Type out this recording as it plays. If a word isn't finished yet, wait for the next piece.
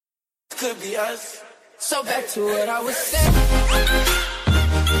could be us. So back to what I was saying.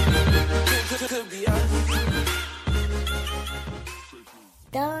 Could be us.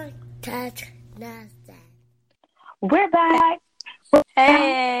 Don't touch nothing. We're back.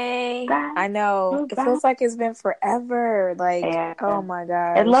 Hey, back. I know. It feels like it's been forever. Like, Yeah. oh my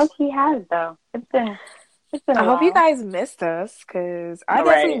gosh. It low-key has, though. It's been I a hope you while. guys missed us, because I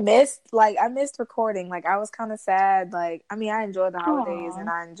Right. definitely I missed recording. Like, I was kind of sad. Like, I mean, I enjoyed the holidays and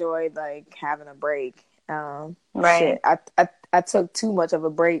I enjoyed, like, having a break. Right. Shit, I took too much of a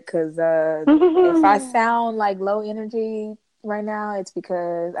break, because if I sound like low energy right now, it's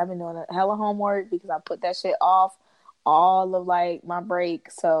because I've been doing a hella homework, because I put that shit off all of, like, my break.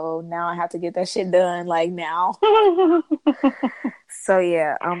 So now I have to get that shit done, like, now. So,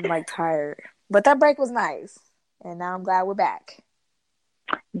 yeah, I'm, like, tired. But that break was nice. And now I'm glad we're back.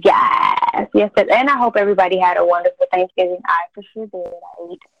 Yes. And I hope everybody had a wonderful Thanksgiving. I for sure did.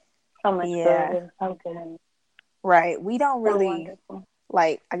 I ate so much food and so good. Right. We don't really, wonderful.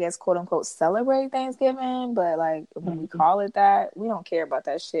 like, I guess, quote unquote, celebrate Thanksgiving. But, like, when we call it that, we don't care about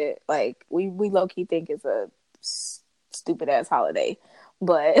that shit. Like, we low key think it's a stupid ass holiday.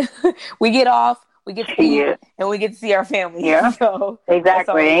 But we get off. We get to eat, and we get to see our family. Yeah, so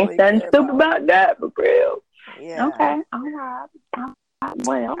exactly. Ain't nothing stupid about that, for real. Yeah. Okay. All right.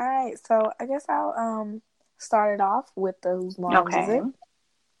 Well. All right. So I guess I'll start it off with the whose moms is it?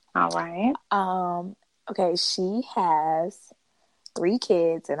 All right. Okay. She has 3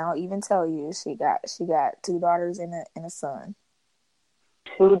 kids, and I'll even tell you she got 2 daughters and a son.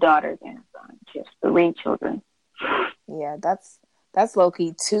 2 daughters and a son. Just 3 children. Yeah, that's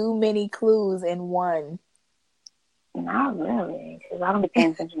low-key too many clues in one. Not really, because I don't be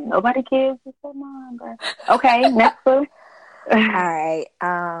paying attention to nobody kids except mine, bro. Okay, next clue. All right.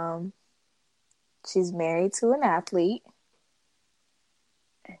 She's married to an athlete.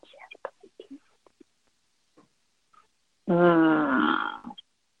 And she has 3 kids.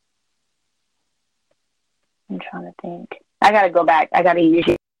 I'm trying to think. I gotta go back. I gotta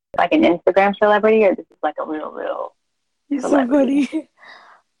use like an Instagram celebrity, or this is like a real celebrity.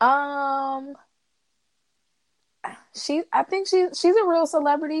 I think she's a real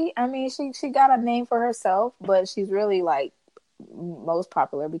celebrity. I mean, she got a name for herself, but she's really, like, most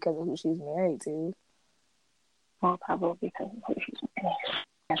popular because of who she's married to. More probably because of who she's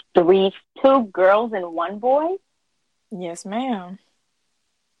married. 2 girls and 1 boy? Yes, ma'am.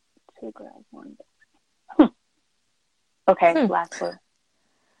 2 girls, 1 boy. Okay, last clue.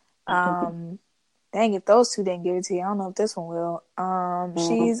 Dang, if those 2 didn't give it to you, I don't know if this one will.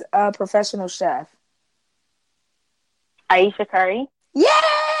 She's a professional chef. Aisha Curry.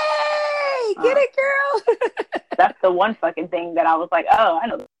 Yay! Get it, girl. That's the one fucking thing that I was like, oh, I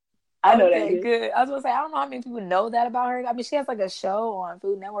know that. Good. I was gonna say, I don't know how many people know that about her. I mean, she has like a show on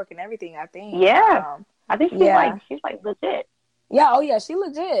Food Network and everything, I think. Yeah. I think she's like legit. Yeah, oh yeah, she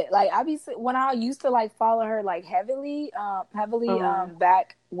legit. Like, when I used to like follow her like heavily,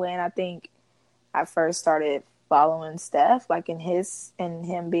 back when I think I first started following Steph, like in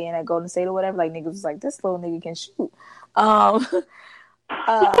him being at Golden State or whatever, like niggas was like, this little nigga can shoot. I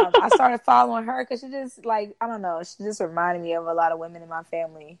started following her because she just, like, I don't know, she just reminded me of a lot of women in my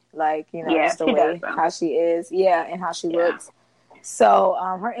family, like, you know, just the way how she is, and how she looks. So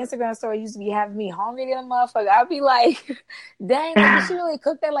her Instagram story used to be having me hungry than a motherfucker. I'd be like, dang, like, did she really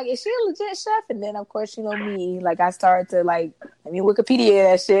cook that? Like, is she a legit chef? And then, of course, you know me, like, I started to, like,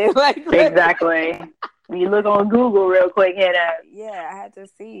 Wikipedia that shit. Like, exactly. You look on Google real quick, yeah, I had to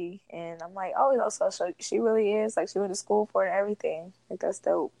see, and I'm like, oh, so she really is, like, she went to school for it and everything. Like, that's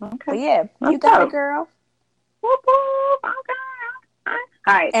dope. Okay. But yeah, you got it, girl. Whoop, whoop. Okay.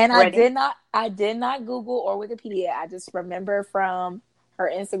 All right. And ready? I did not Google or Wikipedia. I just remember from her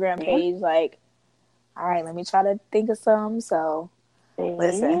Instagram page, like, all right, let me try to think of some. So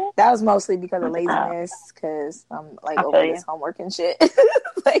listen, that was mostly because of laziness, because I'm like over this homework and shit.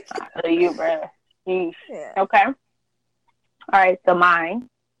 Like, I feel you, bro. Yeah. Okay. All right. So mine,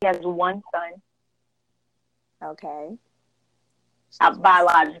 she has 1 son. Okay.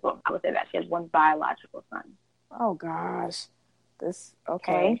 Biological. I would say that she has 1 biological son. Oh gosh.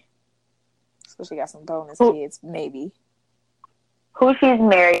 Okay. So she got some bonus kids, maybe. Who she's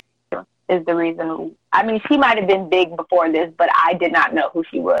married to is the reason. I mean, she might have been big before this, but I did not know who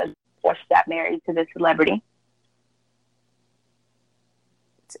she was before she got married to this celebrity.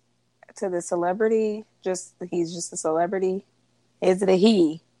 To the celebrity? He's just a celebrity? Is it a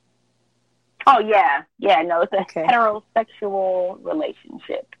he? Oh, yeah. Yeah, no, it's a heterosexual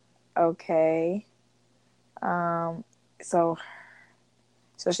relationship. Okay. So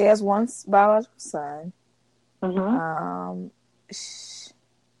she has 1 biological son. Mm-hmm.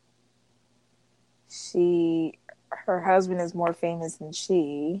 her husband is more famous than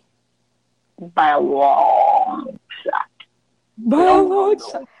she. By a long shot. By a long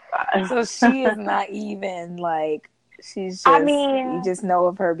shot. So she is not even like, she's just, I mean, you just know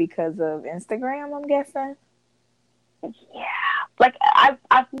of her because of Instagram, I'm guessing. Yeah. Like, I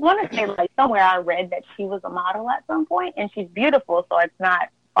want to say, like, somewhere I read that she was a model at some point, and she's beautiful, so it's not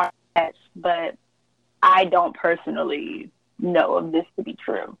far-fetched, but I don't personally know of this to be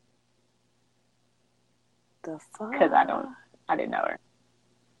true. The fuck? Because I didn't know her.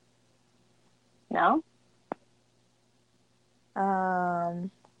 No?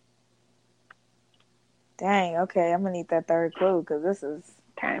 Dang, okay, I'm gonna need that third clue, because this is,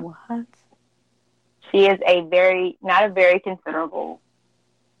 Okay. what? She is not a very considerable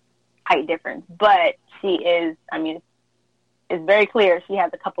height difference, but she is, I mean, it's very clear she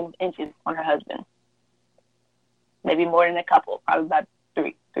has a couple of inches on her husband. Maybe more than a couple, probably about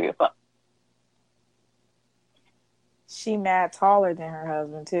three or four. She mad taller than her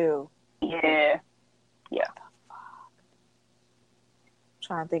husband, too. Yeah.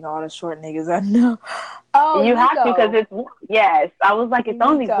 Trying to think of all the short niggas I know. Oh, you Nico. have to, because it's, yes. I was like, it's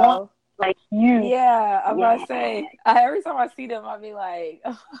Nico. only one, like, you. Yeah, I'm about to say, every time I see them, I be like,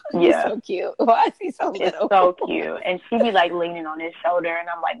 oh, he's so cute. Why is he so little? It's so cute. And she be like leaning on his shoulder, and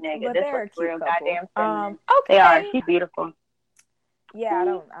I'm like, nigga, but this looks real couple. goddamn feminine. Okay. They are. She's beautiful.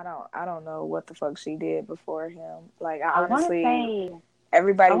 Yeah, I don't know what the fuck she did before him. Like, I honestly,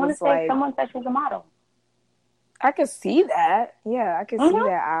 everybody was like, someone said she's a model. I could see that. Yeah, I could see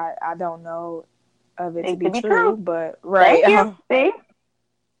that. I don't know of it to be true, but right. Thank you. See?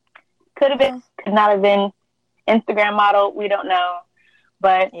 Could have been, could not have been Instagram model. We don't know,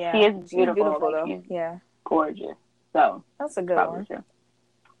 but she is beautiful. She's beautiful though. She's gorgeous. So that's a good one. True.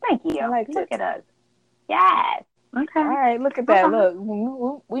 Thank you. Look at us. Yes. Okay. All right. Look at that.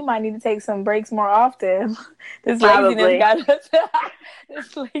 Look, we might need to take some breaks more often. This laziness got us.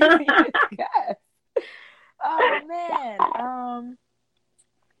 This laziness got. Oh man.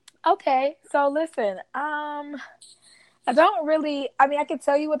 Okay. So listen. I don't really. I mean, I can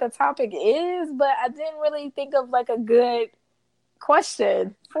tell you what the topic is, but I didn't really think of like a good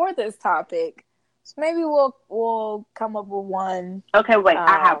question for this topic. So maybe we'll come up with one. Okay. Wait.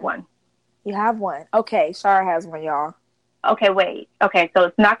 I have one. You have one. Okay. Shara has one, y'all. Okay. Wait. Okay. So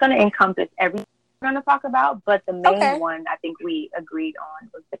it's not going to encompass everything we're going to talk about, but the main one I think we agreed on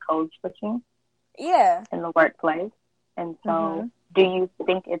was the code switching. Yeah. In the workplace. And so do you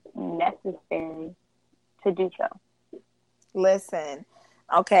think it's necessary to do so? Listen.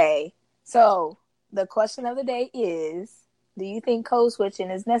 Okay. So the question of the day is, do you think code switching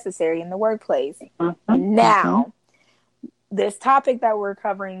is necessary in the workplace? Now, this topic that we're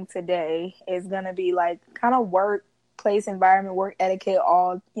covering today is going to be like kind of workplace environment, work etiquette,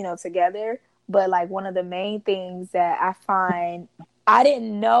 all, together. But like one of the main things that I find, I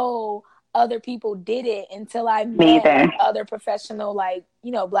didn't know other people did it until I met other professional, like,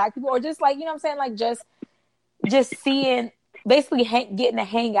 Black people, or just like, what I'm saying? Like just seeing, basically getting to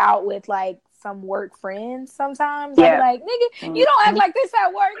hang out with like some work friends sometimes. Yeah. I'm like, nigga, you don't act like this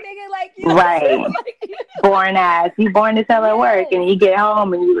at work, nigga. Like, right. Like, boring ass. You born to sell at work, and you get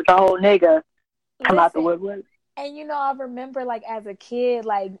home and you was a whole nigga. Come out the woodwork. And I remember like as a kid,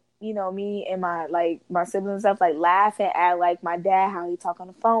 like, me and my siblings and stuff, like laughing at like my dad, how he talk on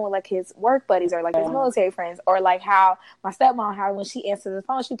the phone with like his work buddies or like his military friends, or like how my stepmom, how when she answered the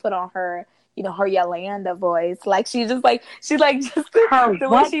phone, she put on her, her Yolanda voice. Like she's just like just her the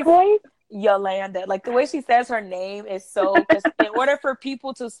way she voice? Yolanda, like the way she says her name is so, because in order for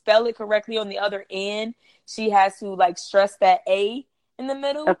people to spell it correctly on the other end, she has to like stress that A in the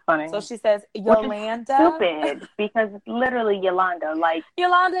middle. That's funny. So she says Yolanda. Stupid, because it's literally Yolanda. Like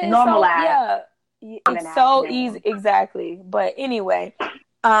Yolanda is normal so, ass. It's so easy, exactly. But anyway, so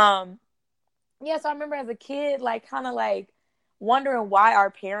I remember as a kid, like kind of like wondering why our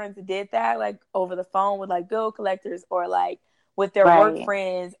parents did that, like over the phone with like bill collectors, or like with their work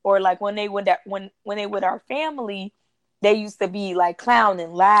friends, or like when they would with our family, they used to be like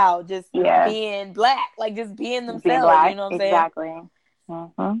clowning loud, just being Black, like just being themselves. You know what I'm saying? Exactly.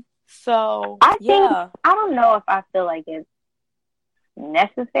 Mm-hmm. So I think, I don't know if I feel like it's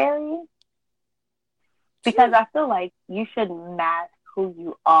necessary, because I feel like you should mask who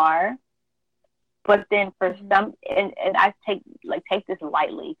you are. But then for some, and I take this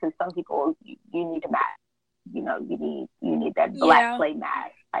lightly, because some people you need to mask. You need that Black play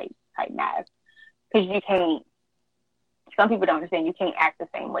mask type mask, because you can't. Some people don't understand. You can't act the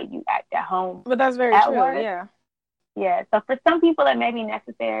same way you act at home. But that's very true. Work. Yeah. So for some people that may be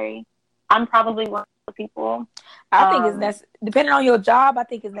necessary. I'm probably one of people. I think it's necessary. Depending on your job, I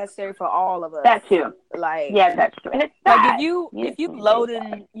think it's necessary for all of us. That too. Like, yeah, that's true. And it's like sad. if you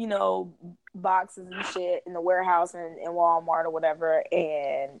loading, boxes and shit in the warehouse and in Walmart or whatever,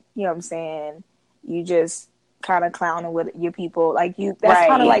 and you know what I'm saying, you just kind of clowning with your people, like that's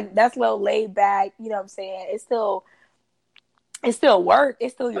kind of like, that's a little laid back, you know what I'm saying. It's still work,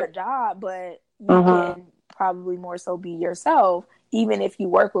 it's still your job, but you can probably more so be yourself, even if you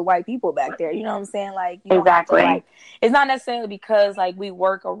work with white people back there, you know what I'm saying. Like, you don't have to, like, it's not necessarily because like we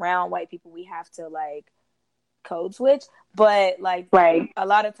work around white people we have to like code switch, but like a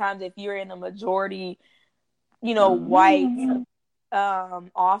lot of times if you're in a majority white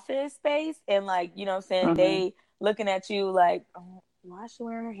office space, and like, you know what I'm saying, they looking at you like, oh, why is she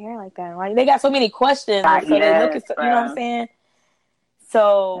wearing her hair like that? Like, they got so many questions, so they look at, you know what I'm saying.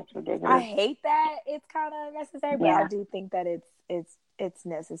 So I hate that it's kind of necessary, but I do think that it's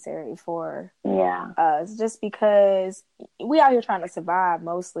necessary for us, just because we out here trying to survive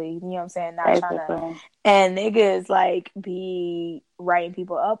mostly, you know what I'm saying, not trying to, and niggas like be writing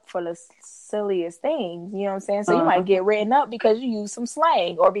people up for the silliest things, you know what I'm saying. So you might get written up because you use some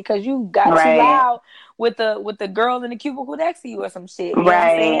slang, or because you got too loud with the girl in the cubicle next to you or some shit, you know what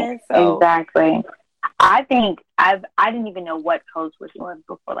I'm saying. So exactly. I think I didn't even know what code switching was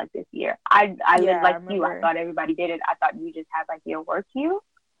before like this year. I thought everybody did it. I thought you just had like your work queue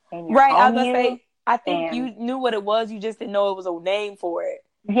and your home I was gonna you, say, I think you knew what it was. You just didn't know it was a name for it.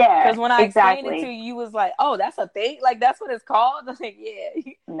 Yeah, because when I explained it to you, you was like, "Oh, that's a thing. Like, that's what it's called." I was like,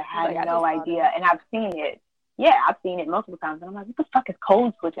 "Yeah." I had no idea, and I've seen it. Yeah, I've seen it multiple times, and I'm like, "What the fuck is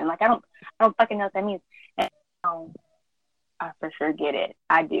code switching?" Like, I don't fucking know what that means. And I for sure get it.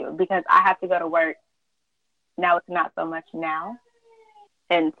 I do, because I have to go to work. Now it's not so much now,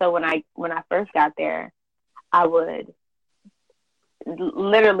 and so when I first got there, I would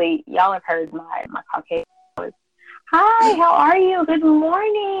literally, y'all have heard my Caucasian voice. Hi, how are you? Good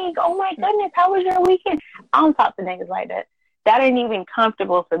morning. Oh my goodness, how was your weekend? I don't talk to niggas like that. That ain't even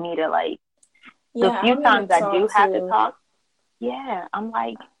comfortable for me to like. The few times I do have to talk, I'm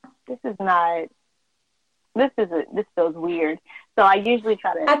like, this feels weird. So I usually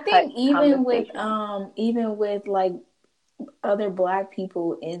try to. I think even with like other Black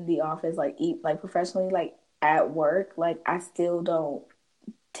people in the office, like professionally, like at work, like I still don't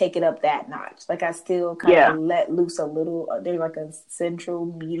take it up that notch. Like I still kind of let loose a little. There's like a central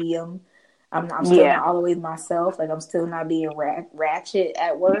medium. I'm still not all the way myself. Like I'm still not being ratchet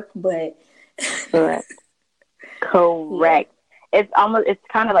at work, but correct. It's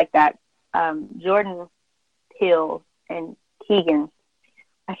kind of like that. Jordan Hill and Keegan.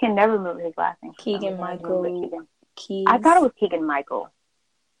 I can never remember his last name. Keegan Michael Keys. I thought it was Keegan Michael.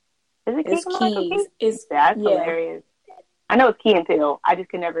 Is it Keegan Michael Keys? That's hilarious. I know it's Key and Peele. I just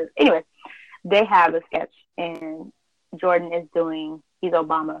can never. Anyway, they have a sketch, and Jordan is he's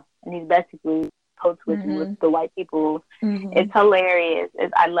Obama, and he's basically code switching with the white people. It's hilarious.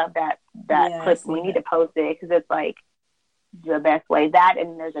 I love that clip. We need to post it because it's like the best way. That,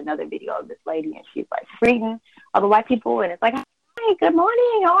 and there's another video of this lady, and she's like greeting all the white people, and it's like, "Hi, good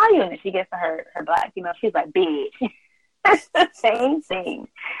morning, how are you?" And then she gets to her Black female, she's like, "Bitch." That's the same thing.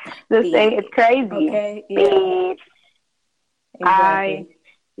 It's crazy. Okay. Yeah. Bitch. Exactly.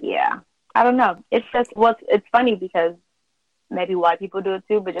 I don't know. It's just, it's funny because maybe white people do it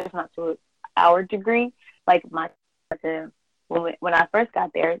too, but just not to our degree. Like when I first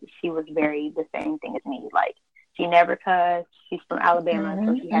got there, she was very the same thing as me. Like she never cussed. She's from Alabama,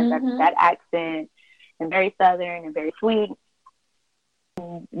 so she has that accent, and very Southern and very sweet.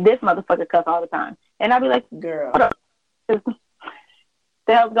 And this motherfucker cuss all the time, and I'd be like, "Girl, what up? The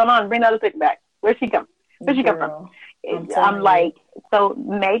hell's going on? Bring the other picture back. Where'd she come from?" I'm like, so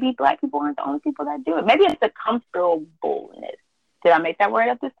maybe Black people aren't the only people that do it. Maybe it's the comfortableness. Did I make that word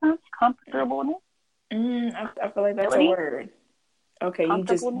up this time? Comfortableness? I feel like that's a word. Okay,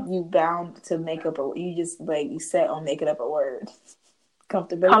 you bound to make up you set on making up a word.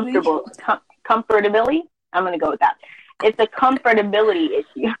 Comfortability? Comfortability? I'm going to go with that. It's a comfortability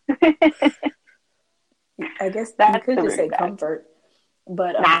issue. I guess you could just say comfort.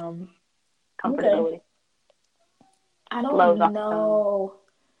 But, comfortability. Okay. I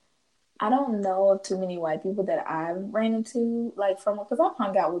don't know of too many white people that I've ran into, like, because I've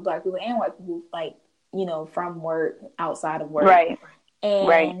hung out with Black people and white people, like, from work, outside of work. Right.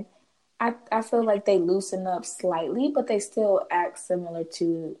 And I feel like they loosen up slightly, but they still act similar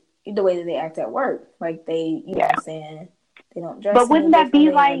to the way that they act at work. Like they, you know what I'm saying? They don't dress. But wouldn't that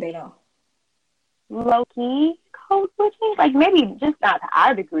be like they don't low-key code switching? Like maybe just not to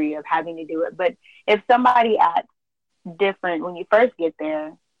our degree of having to do it, but if somebody acts different when you first get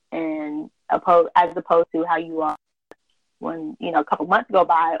there and as opposed to how you are when, you know, a couple months go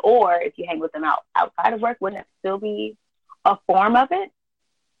by, or if you hang with them outside of work, wouldn't it still be a form of it?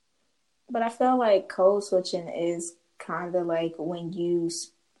 But I feel like code switching is kind of like when you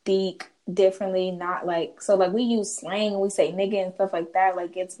speak differently, not like, so like we use slang and we say nigga and stuff like that.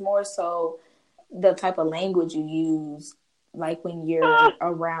 Like it's more so the type of language you use, like when you're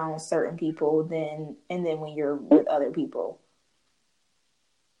around certain people, and then when you're with other people.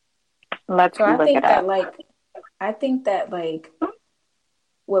 So I think that like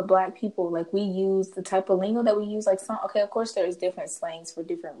with Black people, like we use the type of lingo that we use, like of course there's different slangs for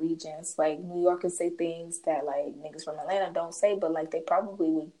different regions. Like New Yorkers say things that like niggas from Atlanta don't say, but like they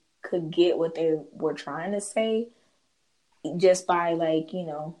probably could get what they were trying to say just by like, you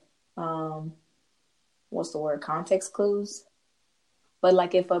know, what's the word? Context clues. But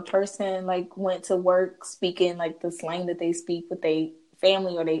like if a person like went to work speaking like the slang that they speak with their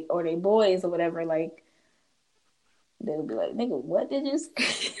family or they boys or whatever, like they'll be like, nigga, what did you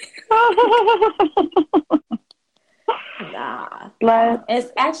say? Nah.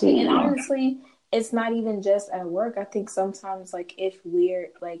 It's actually, and honestly, it's not even just at work. I think sometimes, like, if we're,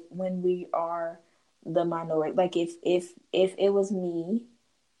 like, when we are the minority, like, if it was me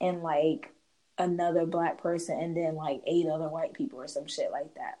and, like, another Black person and then, like, 8 other white people or some shit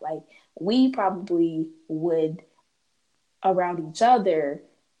like that, like, we probably would, around each other,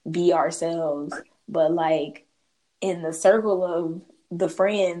 be ourselves, but, like, in the circle of the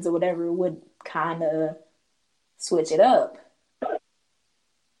friends or whatever would kind of switch it up.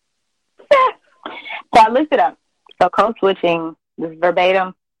 So I looked it up. So code switching, this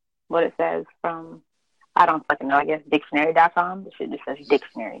verbatim, what it says from, I don't fucking know, I guess dictionary.com. This shit just says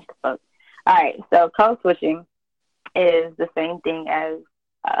dictionary. All right, so code switching is the same thing as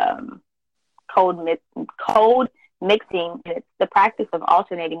code mixing, and it's the practice of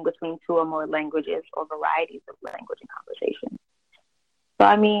alternating between 2 or more languages or varieties of language and conversation. So,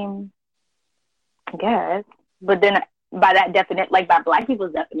 I mean, I guess. But then by that definition, like by Black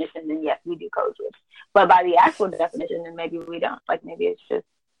people's definition, then yes, we do code switch. But by the actual definition, then maybe we don't. Like maybe it's just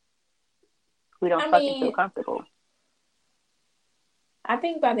we don't fucking feel comfortable. I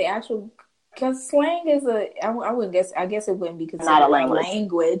think by the actual, because slang is I wouldn't guess, I guess it wouldn't be considered not a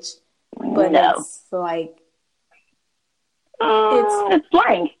language. But no. It's like, it's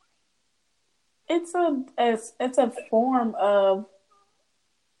slang. It's a form of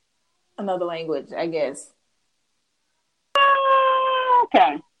another language, I guess.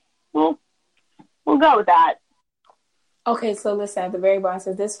 Okay, we'll go with that. Okay, so listen, at the very bottom it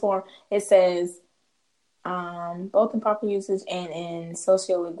says this form. It says both in popular usage and in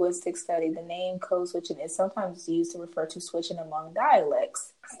sociolinguistic study, the name code switching is sometimes used to refer to switching among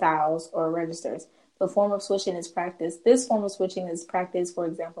dialects, styles, or registers. This form of switching is practiced, for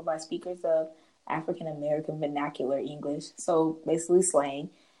example, by speakers of African American vernacular English, so basically slang,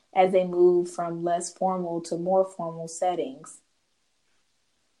 as they move from less formal to more formal settings.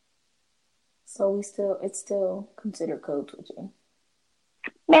 So it's still considered code switching.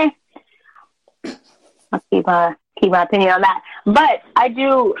 Meh. I'll keep my opinion on that. But I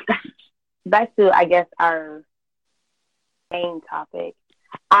do, back to, I guess, our main topic.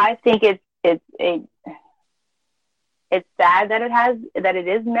 I think it's sad that it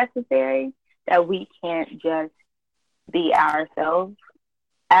is necessary that we can't just be ourselves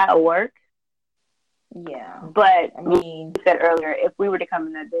at work. Yeah. But I mean, you said earlier, if we were to come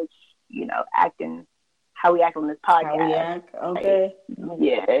in that bitch, you know, acting how we act on this podcast. How we act, okay. Like,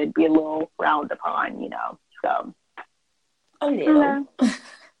 yeah, it'd be a little frowned upon, you know. So a little.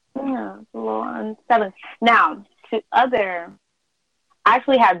 Yeah, a little unsettling. Now, I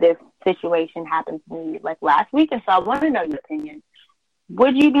actually had this situation happen to me like last week, and so I want to know your opinion.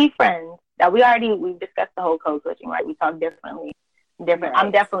 Would you be friends? Now we've discussed the whole code switching, right? We talk different. Right.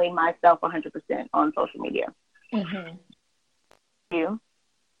 I'm definitely myself 100% on social media. Mm-hmm. You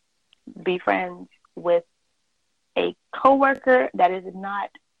be friends with a coworker that is not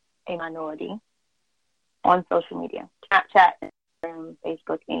a minority on social media, Snapchat, Instagram,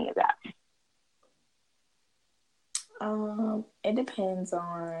 Facebook, any of that? It depends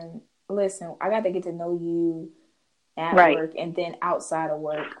on. Listen, I got to get to know you at work and then outside of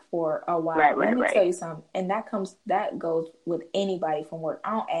work for a while. Let me tell you something, and that goes with anybody from work.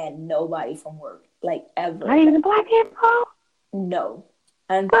 I don't add nobody from work, like ever. Not even the Black people? No,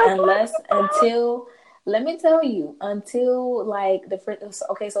 until. Let me tell you, until like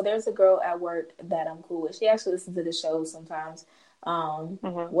okay, so there's a girl at work that I'm cool with. She actually listens to the show sometimes.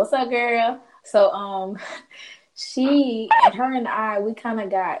 What's up, girl? So her and I, we kind of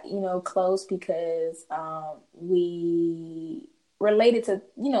got, close because we related to,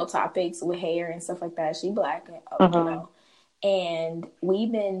 topics with hair and stuff like that. She Black, and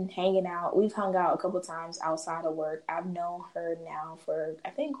we've been hanging out. We've hung out a couple times outside of work. I've known her now for, I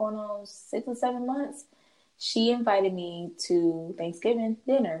think, going on 6 or 7 months. She invited me to Thanksgiving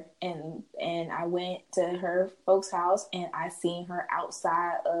dinner, and I went to her folks' house, and I seen her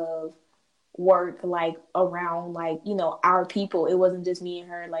outside of work, like around, like, our people. It wasn't just me and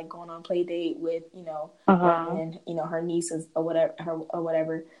her, like, going on play date with, and her nieces or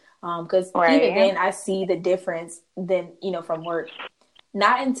whatever. Because even then, I see the difference then, from work.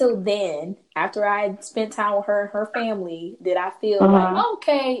 Not until then, after I spent time with her and her family, did I feel like,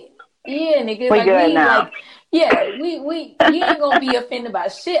 okay, yeah, nigga, we good now. we you ain't gonna be offended by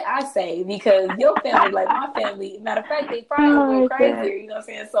shit I say, because your family, like my family, matter of fact, they probably went crazier. You know what I'm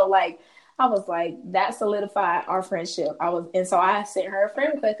saying? So like, I was like, that solidified our friendship. So I sent her a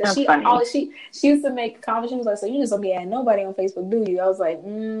friend request, because she used to make comments. She was like, so you just don't be adding nobody on Facebook, do you? I was like,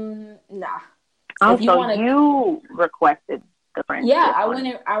 nah. So you requested the friend. Yeah, I went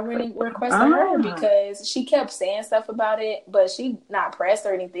and requested her, because she kept saying stuff about it, but she not pressed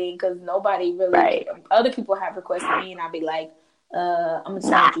or anything, because nobody really, other people have requested me, and I'd be like, I'm gonna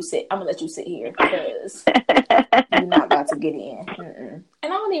let you sit. I'm gonna let you sit here, because you're not about to get in.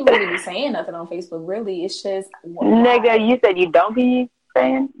 And I don't even really be saying nothing on Facebook. Really, it's just nigga. You said you don't be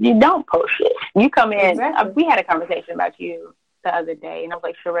saying, you don't post shit. You come in. Exactly. We had a conversation about you the other day, and I was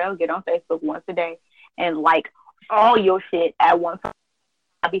like, Sherelle, get on Facebook once a day and like all your shit at once.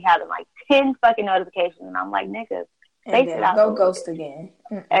 I'll be having like 10 fucking notifications, and I'm like, nigga, and then go ghost again.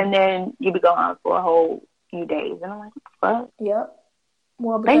 And then you be going on for a whole few days, and I'm like, what the fuck? Yep.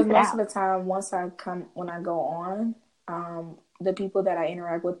 Well, because most of the time, when I go on, the people that I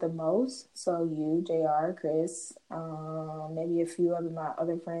interact with the most, so you, JR, Chris, maybe a few of my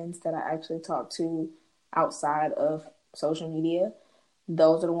other friends that I actually talk to outside of social media,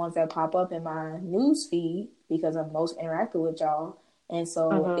 those are the ones that pop up in my news feed, because I'm most interactive with y'all. And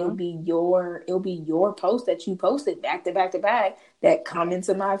so it'll be your post that you posted back to back to back that come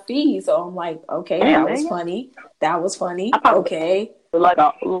into my feed. So I'm like, okay, that was funny. That was funny. Okay. Like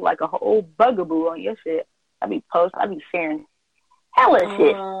a whole bugaboo on your shit. I be sharing hella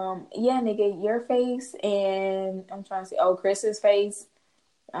shit. Yeah, nigga, your face, and I'm trying to see, Chris's face.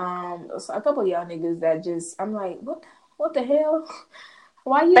 So a couple of y'all niggas that just, I'm like, what the hell?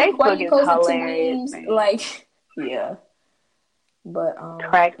 Why you posting two memes? Like, yeah. But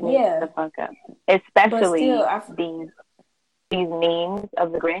crack me the fuck up. Especially these memes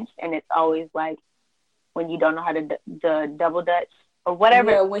of the Grinch, and it's always like when you don't know how to double dutch or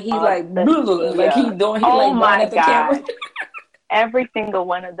whatever. Yeah, when he like he doing, oh my at the camera. Every single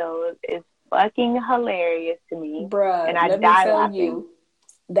one of those is fucking hilarious to me, bruh. And I let die me tell laughing. You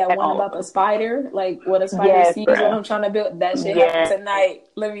that one about the spider, like what a spider sees when I'm trying to build that shit happened tonight.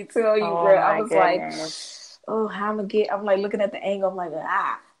 Let me tell you, bruh. I was goodness. like, how I'm gonna get? I'm like looking at the angle. I'm like, You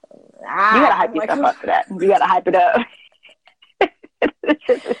gotta hype yourself up for that. You gotta hype it up.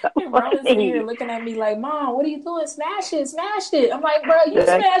 Ron's here looking at me like, Mom, what are you doing? Smash it. I'm like, bro, you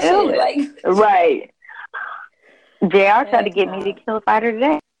smash it. Like, right. JR tried to get me to kill a fighter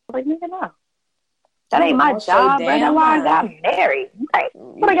today. I was like, nigga, no. That ain't my job, bro. That's why I got married. Like,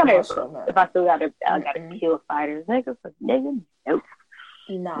 what I got married for? If I still gotta kill fighters. Nigga, nope.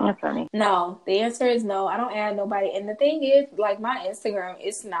 No. That's funny. No. The answer is no. I don't add nobody. And the thing is, like, my Instagram,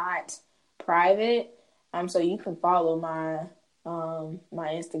 it's not private. So you can follow my my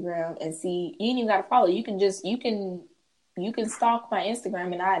Instagram and see. You ain't even gotta follow. You can stalk my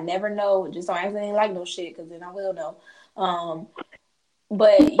Instagram, and I never know. Just don't accidentally like no shit, because then I will know.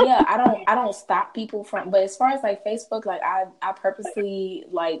 But yeah, I don't stop people from. But as far as like Facebook, like I purposely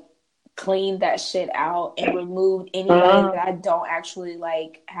like cleaned that shit out and removed anybody that I don't actually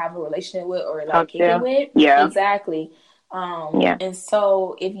like have a relationship with or like kick it with. Yeah, exactly. And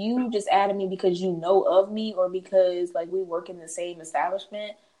so if you just added me because you know of me or because like we work in the same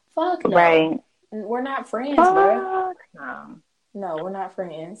establishment, fuck no. Right. We're not friends, bro. No, we're not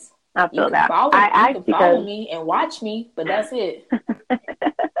friends. I feel that. You can follow me and watch me, but that's it.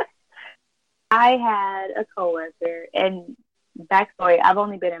 I had a coworker, and backstory, I've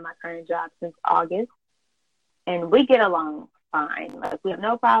only been in my current job since August, and we get along fine. Like, we have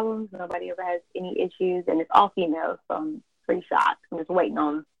no problems. Nobody ever has any issues, and it's all females, so I'm pretty shocked. I'm just waiting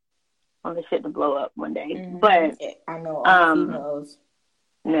on the shit to blow up one day. Mm-hmm. But I know all females.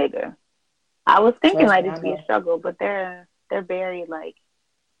 Nigga. I was thinking like it'd be a struggle, but they're very like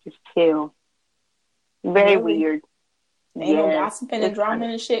just chill. Very weird. Ain't no gossiping and drama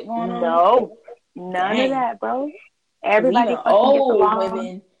and shit going on. No, none of that, bro. Everybody fucking old gets along.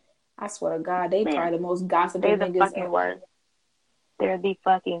 Women. I swear to God, they probably the most gossiping they're the niggas fucking worst. They're the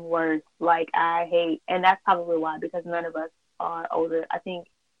fucking worst. Like, I hate, and that's probably why, because none of us are older. I think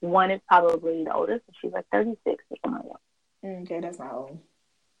one is probably the oldest. She's like 36 or something like that. Okay, that's not old.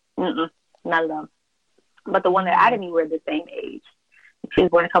 Not at all. But the one that added me were the same age. She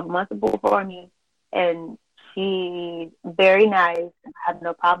was born a couple months before me, and she's very nice. I had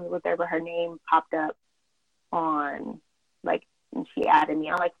no problems with her, but her name popped up on, like, and she added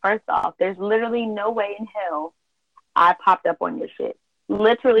me. I'm like, first off, there's literally no way in hell I popped up on your shit.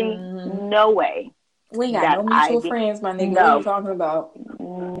 Literally no way. We got no mutual friends, my nigga. No. What are you talking about?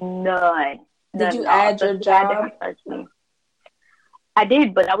 None. Did you add your job? I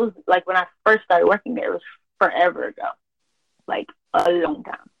did, but I was, like, when I first started working there, it was forever ago. Like, a long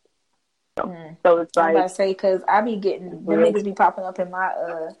time. So it's like, I'm about to say, because I be getting, the niggas be popping up in my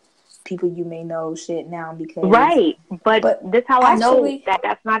people you may know shit now because. Right. But this how I know that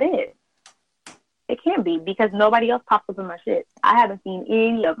that's not it. It can't be, because nobody else pops up in my shit. I haven't seen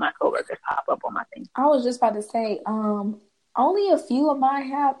any of my coworkers pop up on my thing. I was just about to say, only a few of mine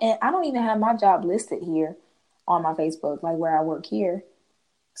have, and I don't even have my job listed here on my Facebook, like where I work here.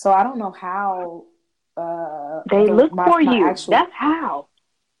 So I don't know how they look for you. That's how.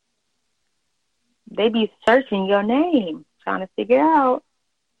 They be searching your name, trying to figure out.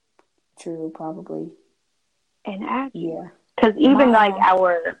 True, probably. And ask you. Yeah. Because even like I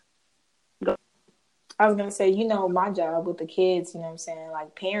was going to say, you know, my job with the kids, you know what I'm saying?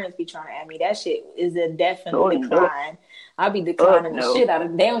 Like, parents be trying to add me. That shit is a definite decline. I'll be declining the shit out of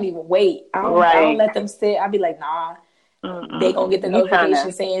them. They don't even wait. I don't let them sit. I'll be like, nah. They going to get the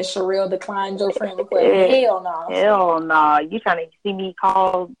notification saying Sherelle declined your friend request. Hell no. Hell no. You trying to see me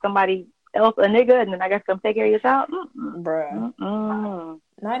call somebody else a nigga and then I got to come take care of your child? Bruh.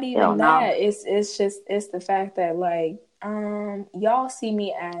 Not even that. It's just the fact that, like, y'all see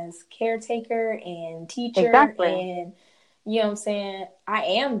me as caretaker and teacher, and you know what I'm saying, I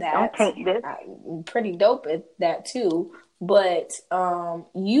am that. I'm pretty dope at that too, but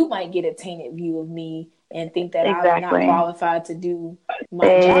you might get a tainted view of me and think that I'm not qualified to do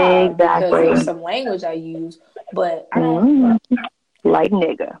my job because of some language I use, but I don't like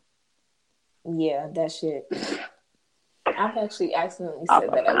nigga. Yeah, that shit. I've actually accidentally said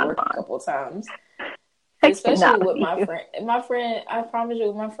that at work a couple times. Especially with my friend. My friend, I promise you,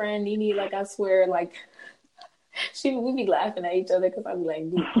 with my friend Nene, like, I swear, like, we be laughing at each other because I be like,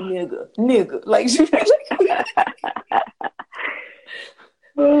 nigga. Like, she be like,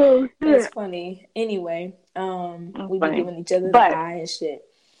 oh, it's funny. Anyway, we be giving each other the eye and shit.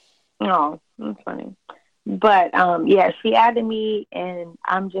 No, that's funny. But, yeah, she added me, and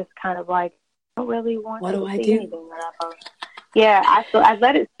I'm just kind of like, I don't really want to see anything that I post. Yeah, I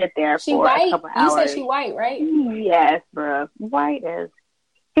let it sit there for a couple hours. You said she white, right? Yes, bro. White as.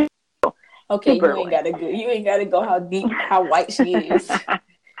 Okay, you ain't gotta go how white she is.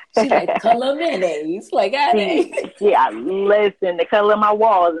 She like color mayonnaise. Like, yeah, listen, the color of my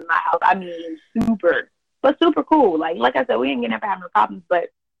walls in my house. I mean, super cool. Like I said, we ain't never have no problems. But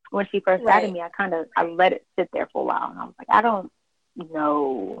when she first added me, I let it sit there for a while, and I was like, I don't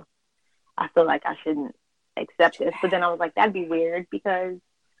know. I feel like I shouldn't accept this, but then I was like, that'd be weird because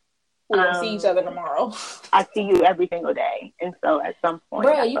we'll see each other tomorrow. I see you every single day, and so at some point,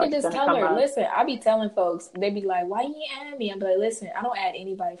 bro, you can just tell her. Listen, I be telling folks, they be like, "Why you ain't add me?" I'm like, "Listen, I don't add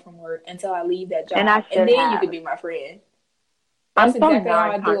anybody from work until I leave that job, and then you can be my friend." That's exactly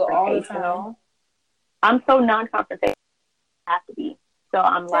how I do it all the time. I'm so non-confrontational. I have to be. So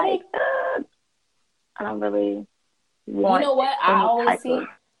I'm like, I don't really want. You know what?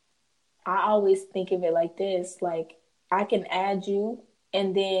 I always think of it like this, like, I can add you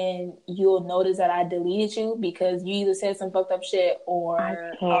and then you'll notice that I deleted you because you either said some fucked up shit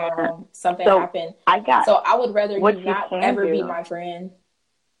or something happened. So I would rather you not ever be my friend.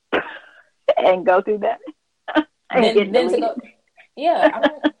 And go through that.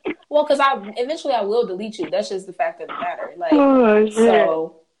 Well, because eventually I will delete you. That's just the fact of the matter. Like,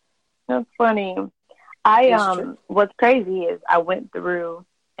 so. That's funny. What's crazy is I went through,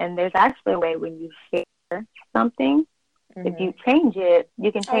 and there's actually a way when you share something, if you change it,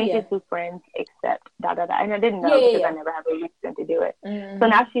 you can change it to friends except ... And I didn't know because I never had a reason to do it. So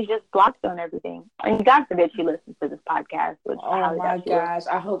now she's just blocked on everything. And God forbid she listens to this podcast. Which oh my gosh,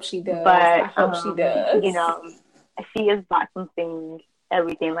 I hope she does. But I hope she does. You know, she is blocked from seeing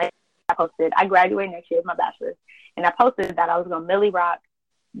everything. Like I graduated next year with my bachelor's, and I posted that I was going to Millie Rock,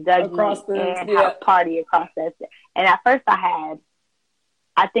 Dougie, and have a party across that. And at first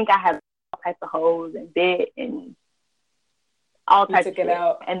I think I had all types of hoes and bit and all types of shit.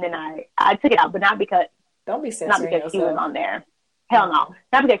 Out. And then I took it out, but not because don't be censoring not because she was on there. Hell no,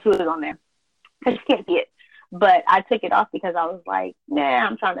 not because she was on there, because she can't see it. But I took it off because I was like, nah,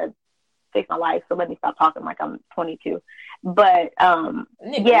 I'm trying to fix my life, so let me stop talking like I'm 22. But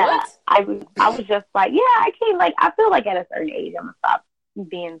yeah, what? I was just like, yeah, I can't, like, I feel like at a certain age I'm gonna stop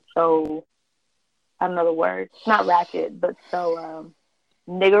being so, I don't know the word, not ratchet, but so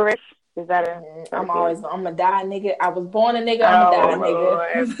niggerish. Is that a? I'm gonna die, nigga. I was born a nigga. I'm gonna die,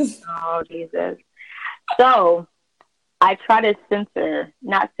 nigga. Oh Jesus! So I try to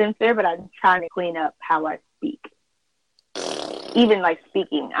not censor, but I'm trying to clean up how I speak. Even like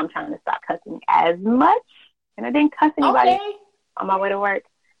speaking, I'm trying to stop cussing as much, and I didn't cuss anybody on my way to work.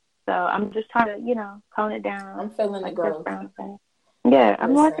 So I'm just trying to, tone it down. I'm feeling the growth. Yeah,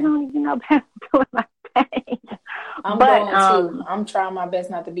 I'm working on it, doing my thing. I'm trying my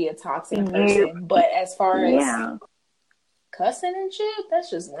best not to be a toxic person. But as far as cussing and shit, that's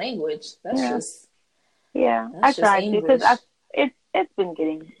just language. That's just I try to because it's been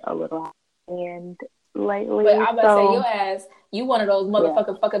getting a little out and lately. But I'm about to say your ass, you one of those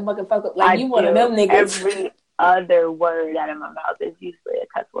motherfucker, like you one of them niggas. Every other word out of my mouth is usually a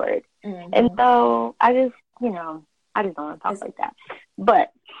cuss word, and so I just I just don't want to talk like that.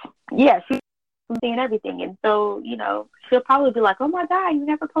 But yeah, she's seeing everything, and so she'll probably be like, "Oh my God, you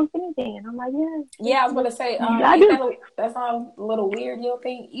never post anything," and I'm like, "Yeah." I was gonna say, I do. That sounds a little weird. You don't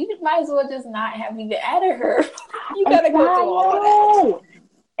think you might as well just not have even added her? You gotta go through all of that.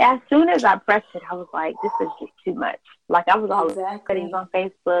 As soon as I pressed it, I was like, "This is just too much." Like I was all settings on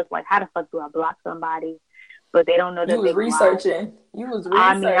Facebook, like how the fuck do I block somebody? But they don't know that you was researching. You was researching.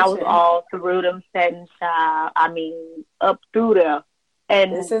 I mean, I was all through them settings, child. I mean, up through there.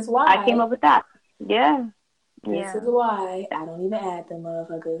 And this is why I came up with that. Yeah. This is why I don't even add them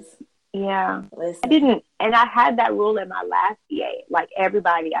motherfuckers. Yeah. Listen. I didn't. And I had that rule in my last VA. Like,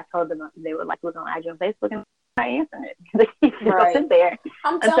 everybody, I told them, they were like, we're going to add you on Facebook. And I answered it. They just go sit there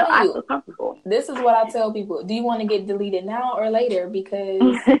I'm until telling I you, feel comfortable. This is what I tell people. Do you want to get deleted now or later?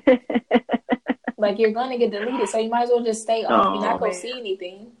 Because... like, you're going to get deleted, so you might as well just stay off. You're not going to see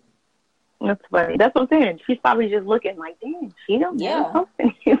anything. That's funny. That's what I'm saying. She's probably just looking like, damn, she don't post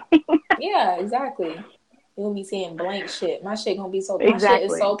anything. Yeah, exactly. You'll be seeing blank shit. My shit going to be so... My shit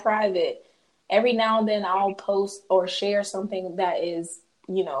is so private. Every now and then I'll post or share something that is,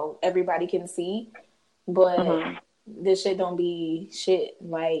 everybody can see. But this shit don't be shit.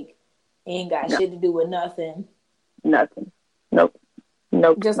 Like, ain't got shit to do with nothing. Nothing. Nope.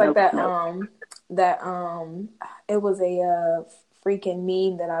 Just like that, it was a freaking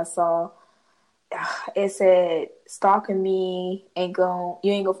meme that I saw. It said, stalking me you ain't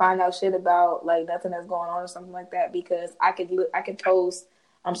gonna find out shit about like nothing that's going on or something like that, because I could post,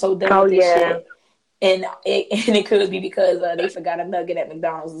 I'm so done with this shit. And it could be because they forgot a nugget at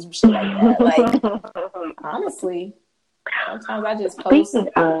McDonald's or some shit like that. Like, honestly, sometimes I just post.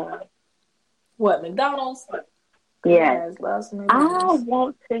 What, McDonald's? Yeah. I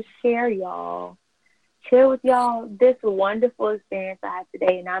want to share with y'all this wonderful experience I had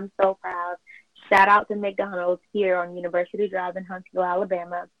today, and I'm so proud. Shout out to McDonald's here on University Drive in Huntsville,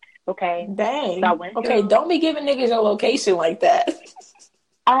 Alabama. Okay. Dang. So don't be giving niggas your location like that.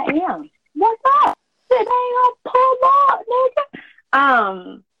 I am. What's up? It ain't gonna pull up,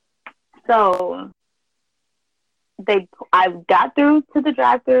 nigga. So I got through to the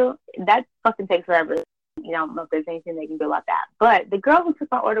drive-thru. That fucking takes forever. I don't know if there's anything they can do about that. But the girl who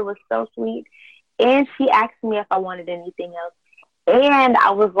took my order was so sweet, and she asked me if I wanted anything else, and I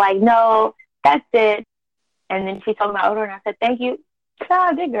was like, no, that's it. And then she told me my order, and I said, thank you.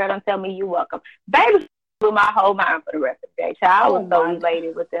 Child, that girl don't tell me you welcome. Baby blew my whole mind for the rest of the day. Child, I was so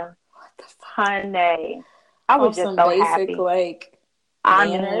elated with them. Honey, I was just so happy. Like, I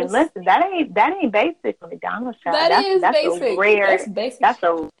mean, listen, that ain't basic for McDonald's. Child. That's basic. A rare. That's basic. That's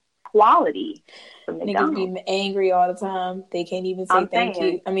a quality. Niggas be angry all the time. They can't even say thank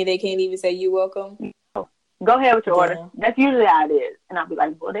you. I mean, they can't even say you welcome. Go ahead with your order. That's usually how it is. And I'll be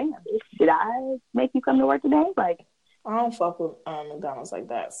like, well, damn, bitch, did I make you come to work today? Like, I don't fuck with McDonald's like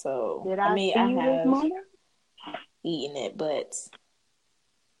that. So I have eaten it, but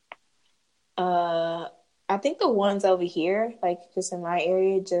I think the ones over here, like just in my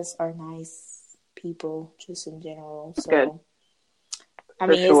area, just are nice people, just in general. So good. I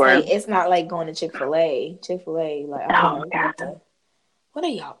mean, it's not like going to Chick-fil-A. Chick-fil-A, like, what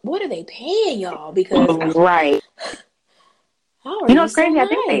are they paying y'all? Because right. It's crazy. So I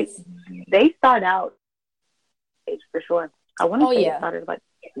think they start out for sure. I want to say they started like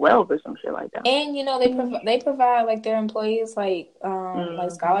 12 or some shit like that. And they provide like their employees like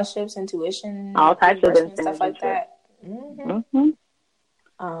scholarships and tuition, all types of and stuff like that. They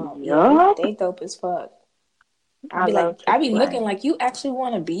dope as fuck. I be looking like, you actually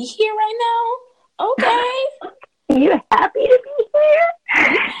want to be here right Okay. You happy to be here?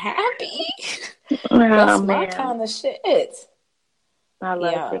 Happy? Oh, That's man. my kind of shit. I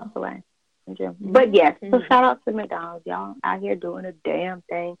love Yeah. Chick-fil-A. But yes, so shout out to McDonald's. Y'all out here doing a damn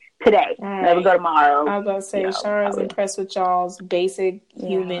thing today. All Never right. go tomorrow. I was about to say, Shara's impressed with y'all's basic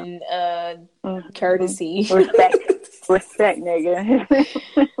human courtesy. Respect, nigga.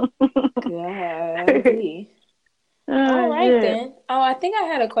 Golly. All right, then. Oh, I think I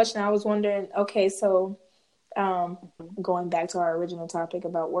had a question. I was wondering, okay, so going back to our original topic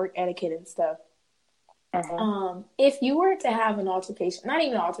about work etiquette and stuff. If you were to have an altercation, not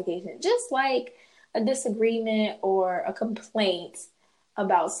even an altercation, just like a disagreement or a complaint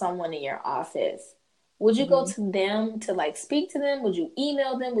about someone in your office, would you go to them to like speak to them? Would you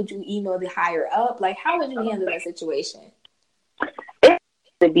email them? Would you email the higher up? Like, how would you handle that situation?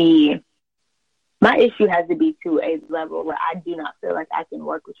 My issue has to be to a level where I do not feel like I can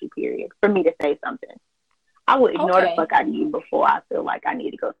work with you, period, for me to say something. I would ignore the fuck out of you before I feel like I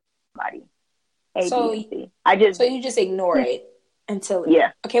need to go to somebody. So you just ignore it until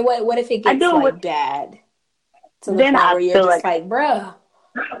okay. What if it gets bad to the then point I where you're just like, bruh.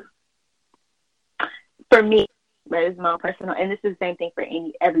 For me, that is my own personal, and this is the same thing for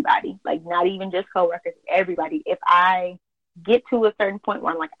everybody. Like not even just coworkers, everybody. If I get to a certain point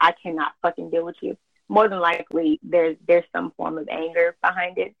where I'm like, I cannot fucking deal with you, more than likely there's some form of anger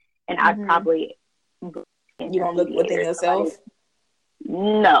behind it, and I'd probably you don't look within yourself.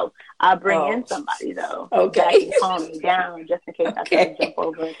 No, I bring in somebody though. Okay, that can calm me down just in case I try to jump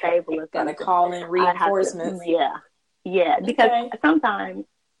over a table or something. Gotta call in reinforcements. Because sometimes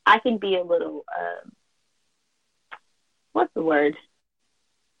I can be a little what's the word?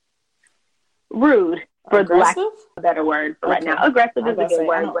 Rude, for lack of a better word. For right now, aggressive is a good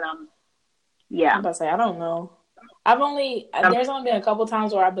word. When I'm about to say I don't know. There's only been a couple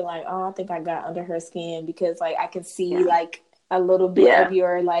times where I've been like, oh, I think I got under her skin because like I can see like a little bit of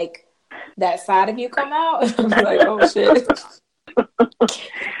your like that side of you come out. I'm like, oh shit.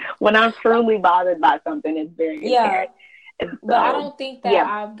 When I'm truly bothered by something, it's very apparent. But I don't think that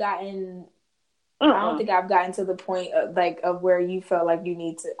I've gotten. I don't think I've gotten to the point of where you felt like you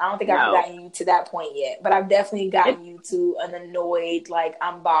need to. I don't think I've gotten you to that point yet. But I've definitely gotten you to an annoyed, like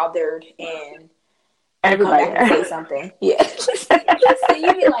I'm bothered and everybody come back and say something. Yeah. So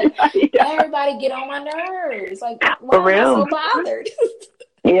you be like, everybody get on my nerves. Like, why am I so bothered?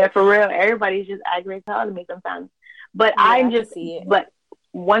 Yeah, for real. Everybody's just aggravated to me sometimes. But but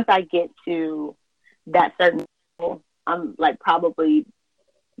once I get to that certain level, I'm like probably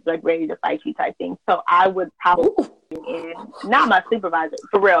like ready to fight you type thing. So I would probably not my supervisor,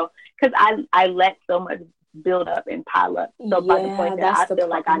 for real, because I let so much build up and pile up. So by the point that I feel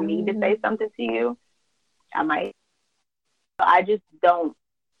like I need to say something to you, I might. I just don't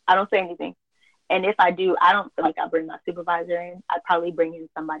say anything. And if I do, I don't feel like I bring my supervisor in. I'd probably bring in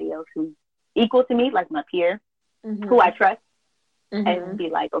somebody else who's equal to me, like my peer, who I trust, and be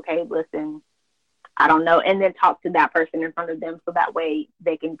like, okay, listen, I don't know. And then talk to that person in front of them so that way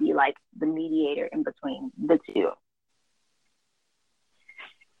they can be like the mediator in between the two.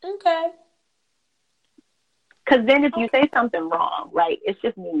 Okay. Because then if you say something wrong, right, it's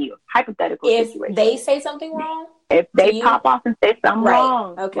just me and you. Hypothetical situation. If they say something wrong? If they pop off and say something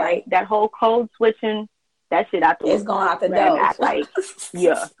wrong, right, that whole code switching, that shit out the It's going out the door. I'm going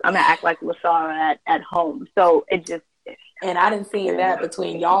to act like LaShara at home. So it just... And I didn't see that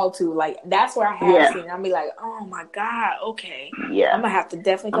between y'all two. Like, that's where I have seen it. I'll be like, oh my God, okay. Yeah. I'm going to have to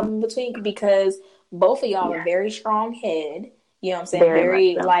definitely come in between because both of y'all are very strong head. You know what I'm saying?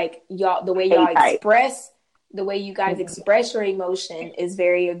 Very like, y'all, the way y'all express... The way you guys express your emotion is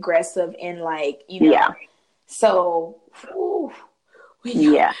very aggressive and like, you know. Yeah. So, when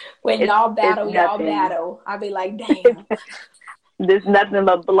y'all battle, I'll be like, damn. There's nothing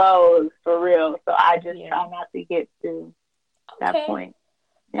but blows for real. So I just try not to get to that point.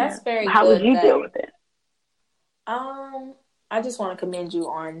 Yeah. That's very How good. Would you deal with it? I just want to commend you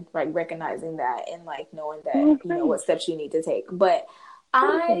on like recognizing that and like knowing that, you know, what steps you need to take. But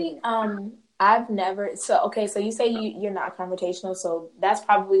I've never, so you say you're not confrontational, so that's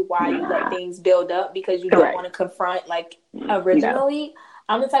probably why you let things build up because you don't want to confront like originally. No.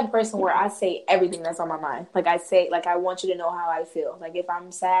 I'm the type of person where I say everything that's on my mind. Like I say, like I want you to know how I feel. Like if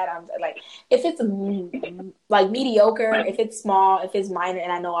I'm sad, I'm like, if it's like mediocre, if it's small, if it's minor,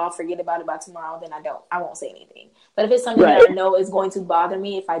 and I know I'll forget about it by tomorrow, then I won't say anything. But if it's something that I know is going to bother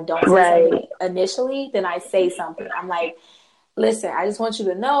me, if I don't say something initially, then I say something. I'm like, listen, I just want you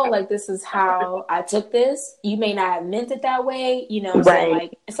to know, like, this is how I took this. You may not have meant it that way, you know what I'm saying?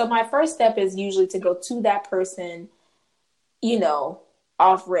 Like, so my first step is usually to go to that person, you know,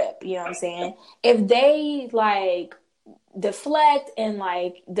 off rip. You know what I'm saying? If they like deflect and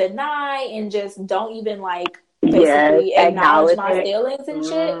like deny and just don't even like basically acknowledge my feelings and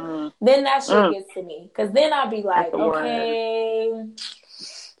shit, then that shit gets to me. Because then I'll be like, okay,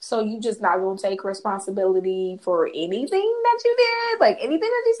 so you just not gonna take responsibility for anything that you did, like anything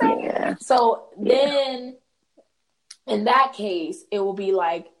that you said. Yeah. So then in that case, it will be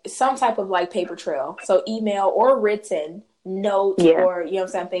like some type of like paper trail. So email or written note or, you know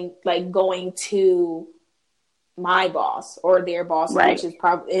something like going to my boss or their boss, which is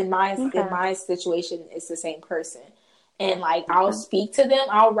probably in my situation, it's the same person. And like, I'll speak to them,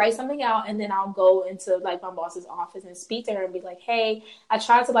 I'll write something out, and then I'll go into like my boss's office and speak to her and be like, hey, I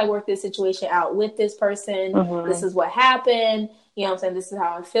tried to like work this situation out with this person. This is what happened. You know what I'm saying? This is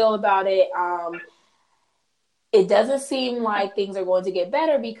how I feel about it. It doesn't seem like things are going to get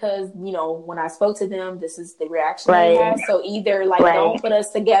better because, you know, when I spoke to them, this is the reaction they had. So either like don't put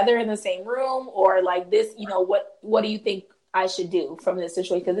us together in the same room, or like this, you know, what do you think I should do from this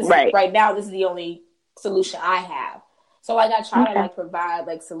situation? Because this right now, this is the only solution I have. So like I try to like provide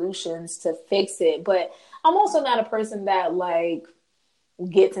like solutions to fix it, but I'm also not a person that like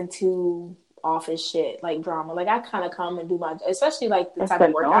gets into office shit like drama. Like I kind of come and do my, especially like the type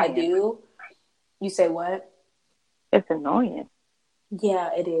of work I do. You say what? It's annoying. Yeah,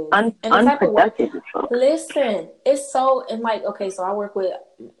 it is. Unproductive. Listen, it's so, and like, okay, so I work with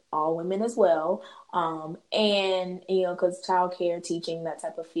all women as well. And you know, cause childcare, teaching, that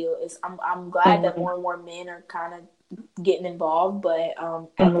type of field is, I'm glad that more and more men are kind of getting involved, but, at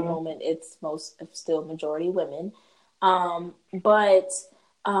the moment it's still majority women. But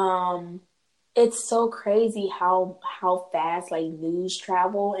it's so crazy how fast like news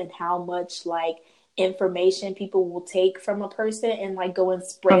travel and how much like information people will take from a person and like go and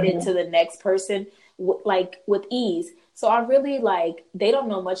spread it to the next person like with ease. So I really like, they don't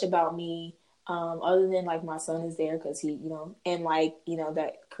know much about me other than like my son is there because he, you know, and like, you know,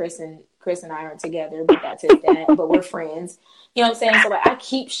 that Chris and I aren't together, but that's his dad, but we're friends. You know what I'm saying? So like I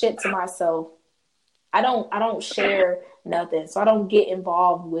keep shit to myself. I don't share nothing. So I don't get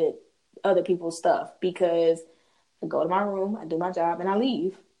involved with other people's stuff because I go to my room, I do my job, and I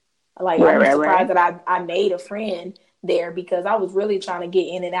leave. Like I'm surprised that I made a friend there because I was really trying to get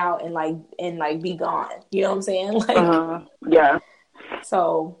in and out and like be gone. You know what I'm saying? Like yeah.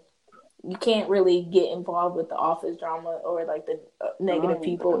 So you can't really get involved with the office drama or like the negative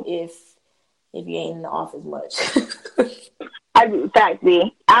people if you ain't in the office much.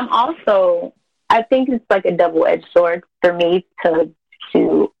 Exactly. I think it's like a double-edged sword for me to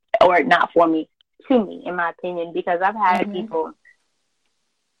or not for me, to me, in my opinion, because I've had people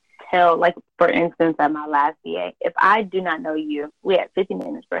tell, like, for instance, at my last VA, if I do not know you, we had 50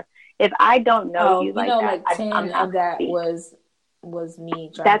 minutes, bro. If I don't know you like that, like 10 I'm not of that was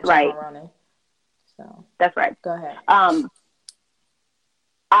me trying That's to right. running. So that's right. Go ahead.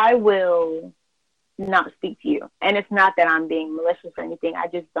 I will not speak to you. And it's not that I'm being malicious or anything.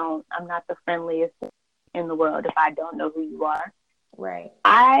 I'm not the friendliest in the world if I don't know who you are. Right.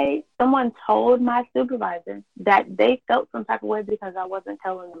 Someone told my supervisor that they felt some type of way because I wasn't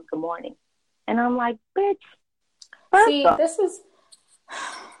telling them good morning. And I'm like, bitch.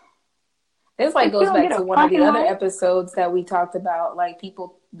 This like goes back to one of the other episodes that we talked about. Like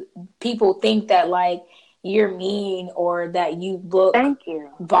people think that like you're mean or that you look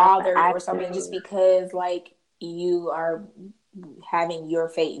bothered or something just because like you are having your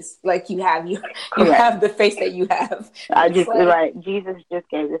face, like you have have the face that you have. Jesus just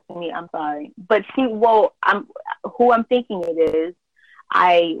gave this to me. I'm sorry, but who I'm thinking it is.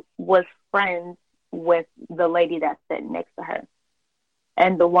 I was friends with the lady that sat next to her,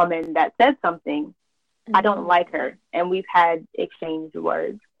 and the woman that said something. I don't like her, and we've had exchanged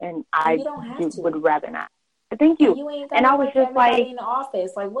words, and I would rather not. Thank you. And I was just like, in the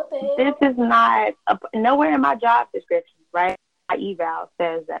office, like what the hell? This is not nowhere in my job description, right? My eval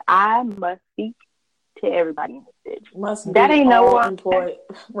says that I must speak to everybody in the bitch. That ain't no one employed,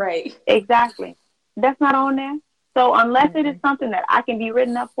 right? Exactly. That's not on there. So unless it is something that I can be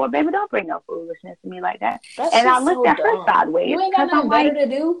written up for, baby, don't bring no foolishness to me like that. And I looked at her sideways. You ain't got nothing better to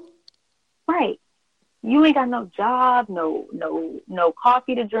do, right? You ain't got no job, no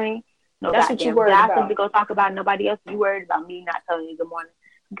coffee to drink, no that's goddamn what you worried gossip about. to go talk about nobody else. You worried about me not telling you good morning,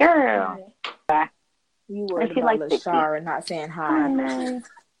 girl. Right. You worried about Lashara and not saying hi. Man.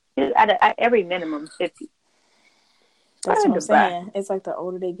 At every minimum 50. That's what I'm saying. It's like the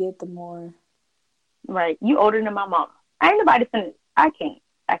older they get, the more. Right. You older than my mom. Ain't nobody finna. I can't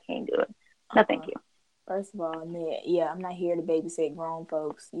do it. No, thank you. First of all, I'm not here to babysit grown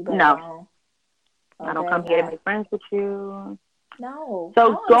folks. You better no. Okay, I don't come here to make friends with you. No. So I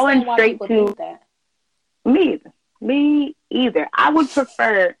don't going understand why straight people to think that. me either. I would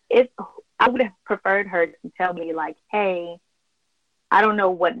have preferred her to tell me like, hey, I don't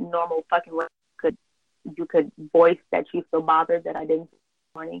know what normal fucking way you could voice that you feel bothered that I didn't this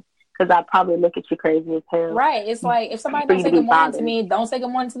morning, because I'd probably look at you crazy as hell. Right. It's like, if somebody for don't you say to be good morning to bothered. me, don't say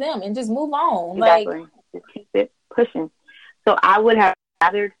good morning to them and just move on. Exactly. Like, Just keep it pushing. So I would have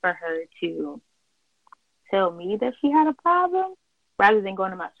gathered for her to tell me that she had a problem rather than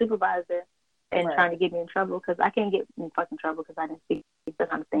going to my supervisor and right. trying to get me in trouble, because I can't get in fucking trouble because I didn't speak the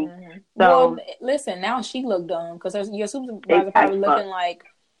kind of thing. Mm-hmm. So, well, listen, now she looked dumb because your supervisor probably looking like,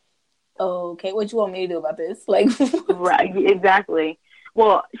 oh, okay, what you want me to do about this? Like, right, exactly.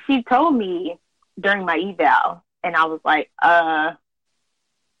 Well, she told me during my eval, and I was like,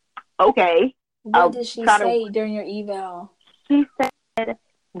 okay. What did she say during your eval? She said,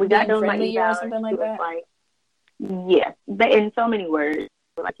 we got done my eval, or something like that? Like, yes, but in so many words,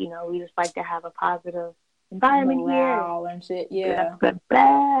 like, we just like to have a positive environment morale here and shit. Yeah. Blah, blah,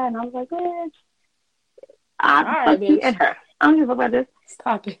 blah. And I was like, bitch, I'm bitch. and her. I don't give a fuck about this.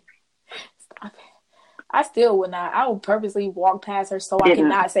 Stop it. I still would not. I would purposely walk past her so I could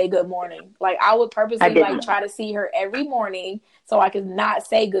not say good morning. Like, I would purposely try to see her every morning so I could not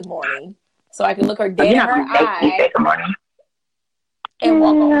say good morning. So I could look her dead in her eye and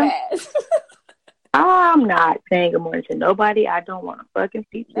walk on past. I'm not saying good morning to nobody. I don't want to fucking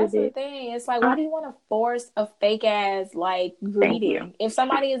speak to That's the thing. It's like, why do you want to force a fake ass like greeting? If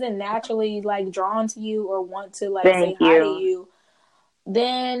somebody isn't naturally like drawn to you or want to like say hi to you,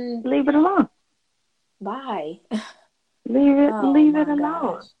 then leave it alone. Bye. Leave it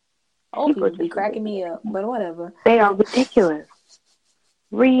alone. Old people be cracking me up, but whatever. They are ridiculous.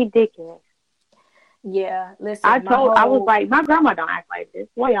 Ridiculous. Yeah, listen. I was like, my grandma don't act like this.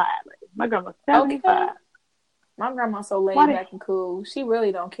 Why y'all act like this? My grandma's 75. Okay. My grandma's so laid back and cool. She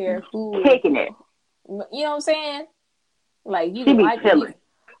really don't care who kicking it. You know what I'm saying? Like, you she be like chilling.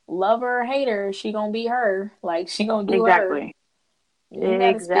 Love her or hate her, she gonna be her. Like, she gonna do exactly. her.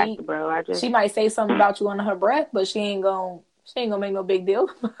 Exactly, bro. She might say something about you under her breath, but she ain't gonna make no big deal.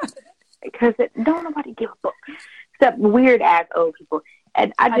 Because don't nobody give a fuck except weird ass old people.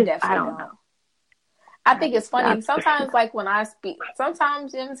 And I don't know. I think it's funny. Sometimes, like, when I speak, you know what I'm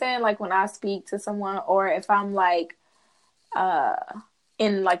saying? Like, when I speak to someone, or if I'm, like,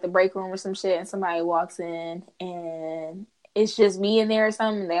 in, like, the break room or some shit, and somebody walks in, and it's just me in there or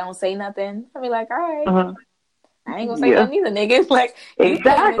something, and they don't say nothing, I'll be like, all right. Uh-huh. I ain't gonna say nothing either, nigga. Like,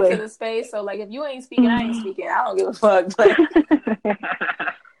 exactly. You came into the space, so, like, if you ain't speaking, I ain't speaking. I don't give a fuck. But,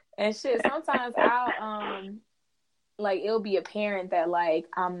 and shit, sometimes I'll, like, it'll be apparent that, like,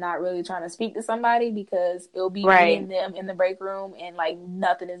 I'm not really trying to speak to somebody because it'll be me and them in the break room and, like,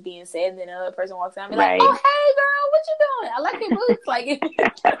 nothing is being said. And then another person walks in and be like, oh, hey, girl, what you doing? I like your boots. Like,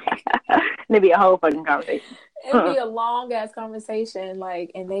 it'd be a whole fucking conversation. It'd be a long-ass conversation.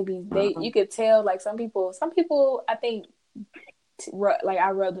 Like, and you could tell, like, some people, I think, like, I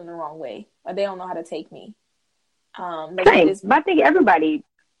rub them the wrong way. Like, they don't know how to take me. But I think everybody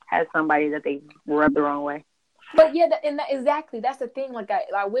has somebody that they rub the wrong way. But yeah, exactly. That's the thing. Like,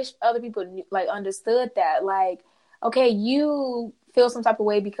 I wish other people like understood that. Like, okay, you feel some type of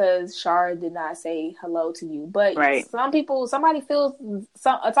way because Shar did not say hello to you, but somebody feels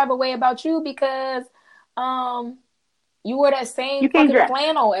a type of way about you because you wear that same fucking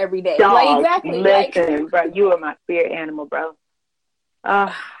flannel every day. Dog, like, exactly. Listen, bro, you are my spirit animal, bro.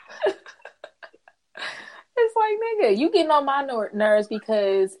 It's like, nigga, you getting on my nerves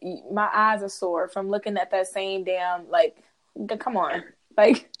because my eyes are sore from looking at that same damn, like, come on.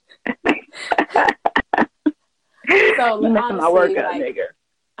 Like, so honestly, my workout, like, nigga.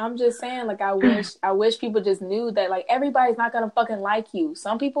 I'm just saying, like, I wish people just knew that, like, everybody's not gonna fucking like you.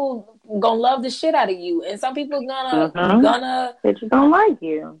 Some people gonna love the shit out of you, and some people they just don't like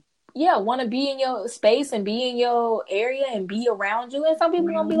you. Yeah, want to be in your space and be in your area and be around you, and some people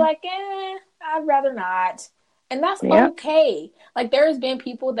gonna be like, I'd rather not. And that's okay. Like, there's been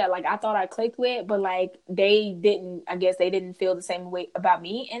people that, like, I thought I clicked with, but, like, I guess they didn't feel the same way about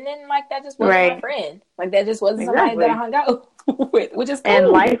me. And then, like, that just wasn't my friend. Like, that just wasn't somebody that I hung out with, which is cool. And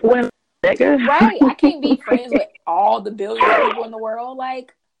life went, nigga. Right. I can't be friends with all the billions of people in the world.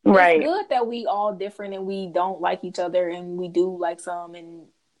 Like, it's good that we all different and we don't like each other and we do like some and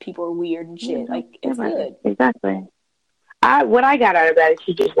people are weird and shit. Like, it's good. Exactly. What I got out of that is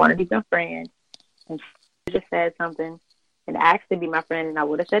she just wanted to be my friend. And she just said something and asked to be my friend, and I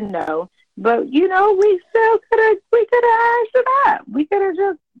would have said no. But, we still could have asked her that. We could have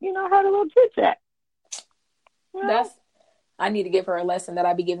just, had a little chit chat. I need to give her a lesson that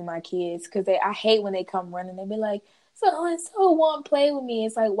I be giving my kids, because I hate when they come running. They be like, So won't play with me.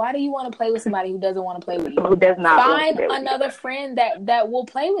 It's like, why do you want to play with somebody who doesn't want to play with you? Who does not want to Find play with another friend that will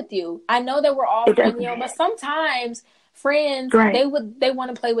play with you. I know that we're all friends, but sometimes friends they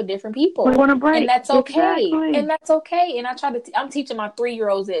want to play with different people. We want to break, and that's okay. Exactly. And that's okay. And I'm teaching my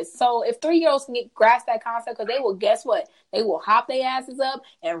 3-year-olds this. So if 3-year-olds can grasp that concept, because they will, guess what? They will hop their asses up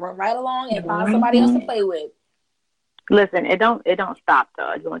and run right along and find somebody else to play with. Listen, it don't stop though.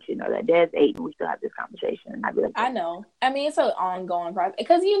 I just want you to know that Dad's 8 and we still have this conversation. And I know. I mean, it's an ongoing process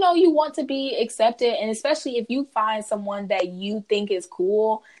because you want to be accepted, and especially if you find someone that you think is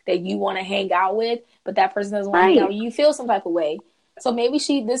cool that you want to hang out with, but that person doesn't want to hang out with you, feel some type of way. So maybe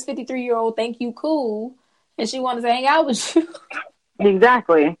this 53-year-old think you cool, and she wanted to hang out with you.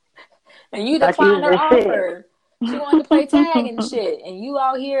 Exactly. And you declined her offer. She wanted to play tag and shit, and you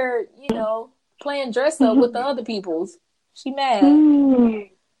out here, playing dress up with the other peoples. She mad.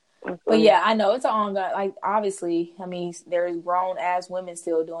 But yeah, I know it's an ongoing, like, obviously, I mean, there's grown ass women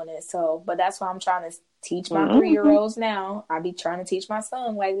still doing it. So, but that's why I'm trying to teach my 3-year-olds now. I be trying to teach my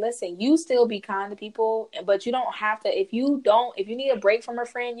son, like, listen, you still be kind to people, but you don't have to, if you need a break from a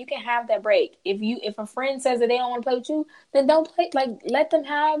friend, you can have that break. If a friend says that they don't want to play with you, then don't play, like, let them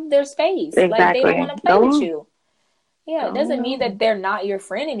have their space. Exactly. Like, they don't want to play with you. Yeah, it doesn't mean that they're not your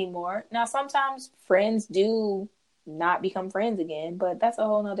friend anymore. Now, sometimes friends do not become friends again, but that's a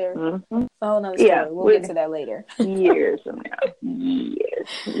whole nother story. Yeah, we'll get to that later. Years from now. Years.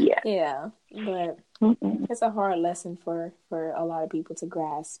 Yeah. Yeah, but it's a hard lesson for a lot of people to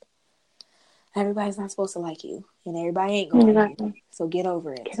grasp. Everybody's not supposed to like you, and everybody ain't going to like you. So get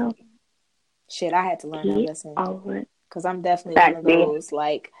over it. Shit, I had to learn that lesson because I'm definitely one of those,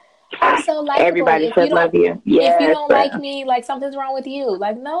 like, I'm so likable. Everybody should love you. Yes, if you don't like me, like, something's wrong with you.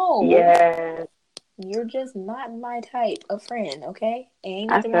 Like, no. Yes. You're just not my type of friend, okay?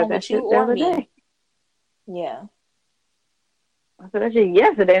 Ain't nothing wrong with you or me. Yeah. I said that shit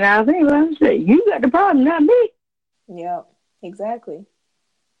yesterday. Now I think about it. You got the problem, not me. Yep. Exactly.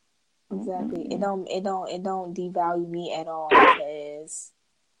 Exactly. It don't devalue me at all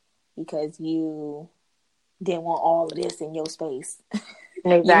because you didn't want all of this in your space.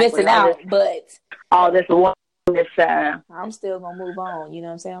 Exactly. You're missing out, but all this I'm still gonna move on. You know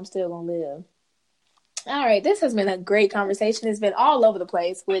what I'm saying? I'm still gonna live. All right, this has been a great conversation. It's been all over the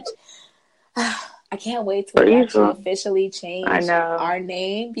place, which I can't wait to actually officially change our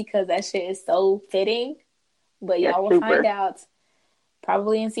name because that shit is so fitting. But y'all will find out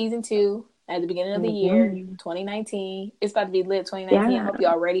probably in season 2 at the beginning of the year, 2019. It's about to be lit 2019. I hope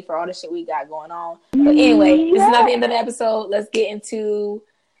y'all ready for all the shit we got going on. But anyway, this is not the end of the episode. Let's get into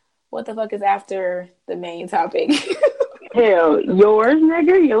what the fuck is after the main topic. Hell, yours,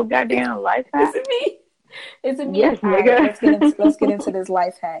 nigga? Your goddamn life hack? Is it me? Is it me? Yes, nigga. Right, let's get into this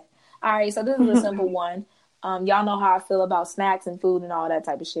life hack. All right, so this is a simple one. Y'all know how I feel about snacks and food and all that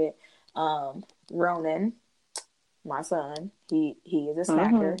type of shit. Ronan, my son, he is a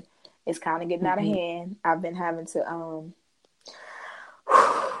snacker. It's kind of getting out of hand. I've been having to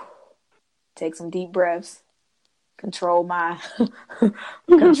take some deep breaths, control my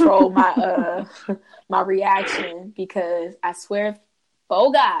my reaction, because I swear,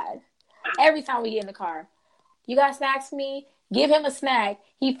 oh God, every time we get in the car, you got snacks for me? Give him a snack.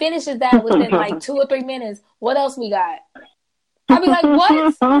 He finishes that within like 2 or 3 minutes. What else we got? I'll be like,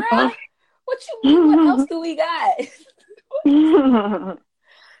 what, bruh? What you mean? What else do we got?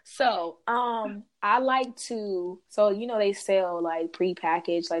 So, I like to, they sell like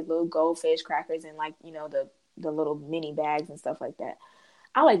pre-packaged, like little goldfish crackers and like, the little mini bags and stuff like that.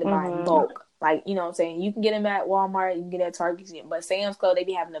 I like to buy in bulk. Like, you know what I'm saying? You can get them at Walmart, you can get them at Target, but Sam's Club, they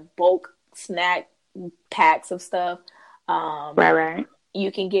be having the bulk snack packs of stuff. Right.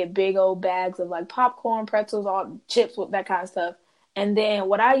 You can get big old bags of like popcorn, pretzels, all chips, with that kind of stuff. And then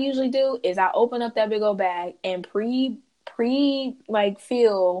what I usually do is I open up that big old bag and like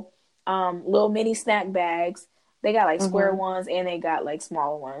fill little mini snack bags. They got like square ones and they got like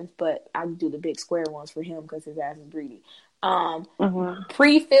smaller ones, but I do the big square ones for him because his ass is greedy.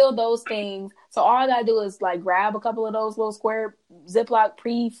 Pre-fill those things. So all I gotta do is like grab a couple of those little square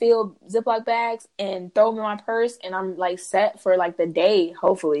pre-filled Ziploc bags and throw them in my purse, and I'm like set for like the day,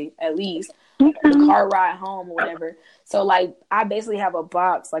 hopefully, at least the car ride home or whatever. So like I basically have a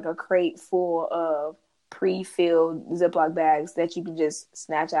box, like a crate full of pre-filled Ziploc bags that you can just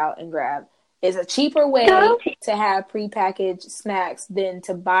snatch out and grab. It's a cheaper way to have pre-packaged snacks than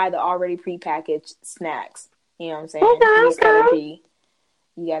to buy the already pre-packaged snacks. You know what I'm saying?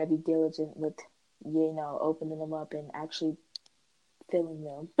 You gotta be diligent with, opening them up and actually filling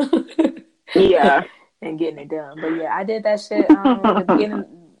them. Yeah. And getting it done. But yeah, I did that shit at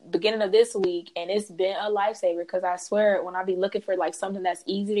the beginning of this week, and it's been a lifesaver because I swear when I be looking for like something that's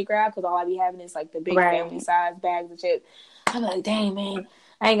easy to grab, because all I be having is like the big family size bags of chips. I'm like, dang man,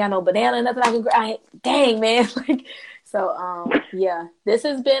 I ain't got no banana, nothing I can grab. Dang man, like so. Yeah, this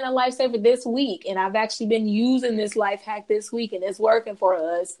has been a lifesaver this week, and I've actually been using this life hack this week, and it's working for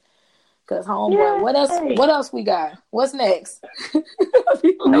us. Cause homeboy, what else? What else we got? What's next?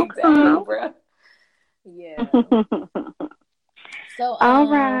 Like, dang, bro. Yeah. So, all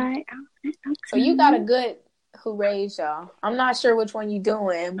right. So you got a good hoorays, y'all. I'm not sure which one you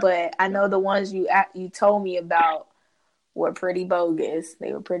doing, but I know the ones you told me about were pretty bogus.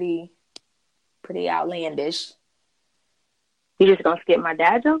 They were pretty outlandish. You just gonna skip my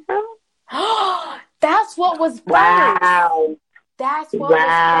dad joke, bro? That's what was first. Wow. That's what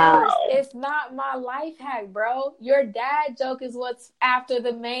was first. It's not my life hack, bro. Your dad joke is what's after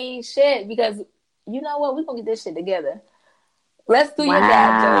the main shit. Because you know what? We're gonna get this shit together. Let's do your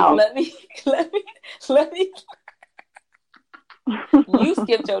dad joke. Let me. You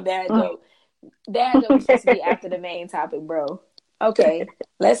skipped your dad joke. Dad joke is supposed to be after the main topic, bro. Okay,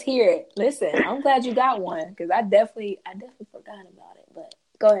 let's hear it. Listen, I'm glad you got one because I definitely forgot about it. But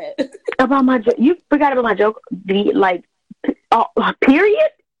go ahead. About my joke, you forgot about my joke. Period.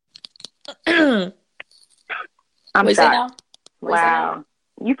 I'm Wait, sorry. Wow,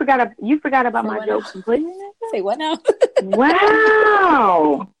 you forgot about my joke completely. Say what now?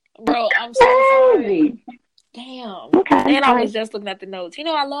 Wow, bro, I'm so sorry. Damn. Okay. And I was just looking at the notes. You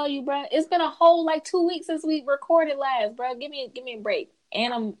know, I love you, bro. It's been a whole 2 weeks since we recorded last, bro. Give me a break.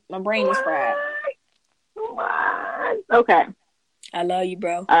 And my brain is fried. What? Okay. I love you,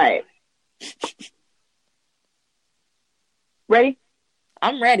 bro. All right. Ready?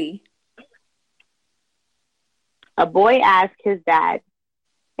 I'm ready. A boy asked his dad,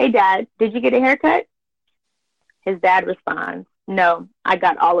 "Hey, Dad, did you get a haircut?" His dad responds, "No, I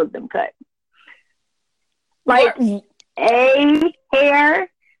got all of them cut." Like a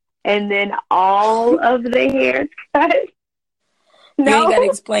hair and then all of the hairs cut. No. You ain't gotta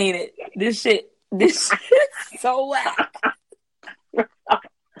explain it. This shit is so whack.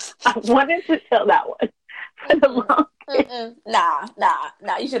 I wanted to tell that one for the long Nah.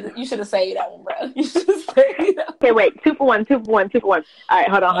 You should have saved that one, bro. You should have saved that one. Okay, wait. 2 for 1. All right,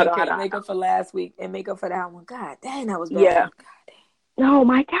 hold on. Make up for last week and make up for that one. God dang, that was bad. Yeah. God dang. Oh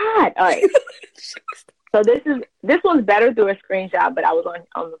my God. All right. So this one's better through a screenshot, but I was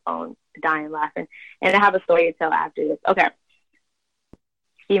on the phone dying laughing. And I have a story to tell after this. Okay.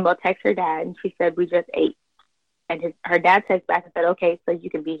 Female texts her dad and she said, "We just ate." And her dad texts back and said, "Okay, so you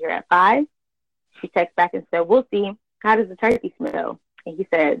can be here at 5. She texts back and said, "We'll see. How does the turkey smell?" And he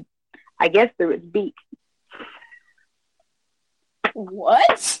said, "I guess through its beak."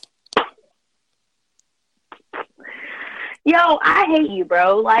 What? Yo, I hate you,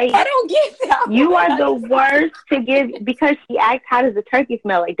 bro. Like, I don't get that. You are the worst to give, because she asked, "How does the turkey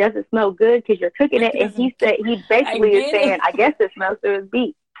smell?" Like, does it smell good because you're cooking it? And he basically is saying, "I guess it smells through his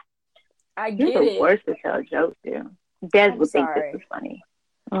beak." You're the worst to tell jokes to. Des would think this is funny.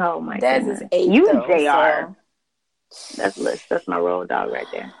 Oh my god. Des is 8. You though, and JR. So. That's Liz. That's my road dog right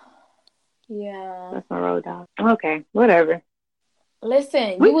there. Yeah. That's my road dog. Okay, whatever.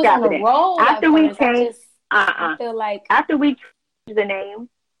 Listen, we was on a roll after we changed. I feel like after we changed the name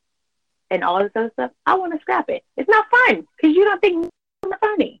and all this other stuff, I want to scrap it. It's not fun because you don't think it's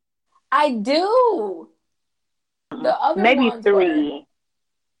funny. I do. The other maybe ones 3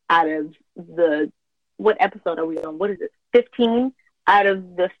 out of the, what episode are we on? What is it? 15 out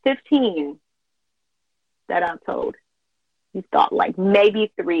of the 15 that I've told. You thought like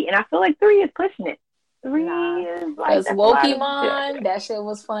maybe 3, and I feel like 3 is pushing it. 3 is like Pokemon. That shit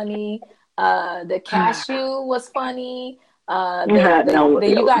was funny. The cashew was funny. You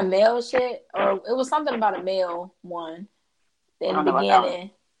got mail shit, or it was something about a mail one in the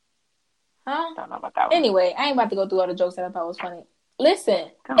beginning. Huh? Don't know about that one. Anyway, I ain't about to go through all the jokes that I thought was funny.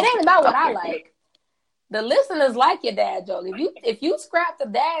 Listen, it ain't about what I like. The listeners like your dad joke. If you scrap the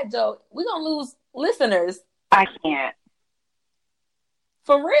dad joke, we're gonna lose listeners. I can't.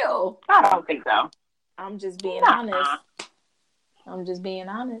 For real. I don't think so. I'm just being honest. I'm just being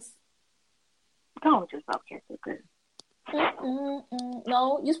honest. Don't yourself care so good.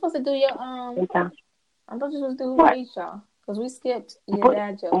 No, you're supposed to do your I thought you were supposed to do y'all, because we skipped your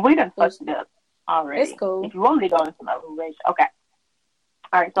dad joke. We done fucked it up already. It's cool. If you want me to go into my ratio, okay.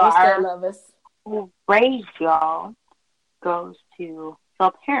 All right, so we still love us. Raise y'all goes to, so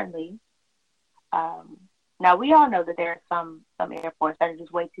apparently, now we all know that there are some airports that are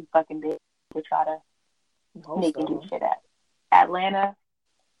just way too fucking big to try to sneak and do shit at. Atlanta,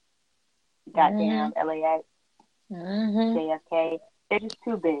 goddamn LAX, JFK. They're just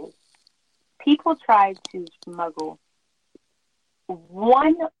too big. People tried to smuggle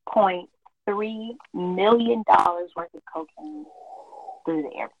 $1.3 million worth of cocaine through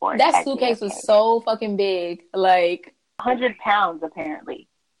the airport. That suitcase was so fucking big. Like 100 pounds, apparently.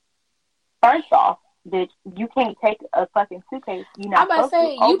 First off, bitch, you can't take a fucking suitcase. You're not I'm about to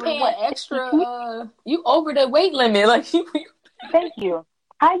say, you paying extra, you over the weight limit. Like, thank you.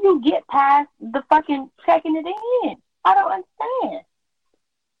 How you get past the fucking checking it in? I don't understand.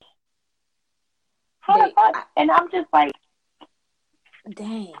 How the fuck? And I'm just like,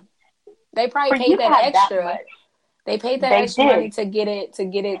 dang. They probably paid that extra. They paid that extra money to get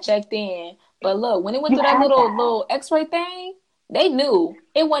it checked in. But look, when it went through that little X-ray thing, they knew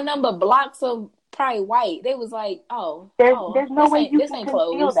it wasn't nothing but blocks of probably white. They was like, there's no way you can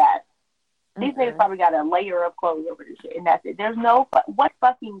conceal that. These niggas probably got a layer of clothes over this shit, and that's it. There's no what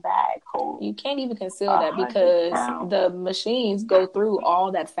fucking bag holds. You can't even conceal that because the machines go through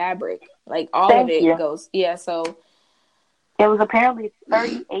all that fabric, like all of it goes. Yeah, so it was apparently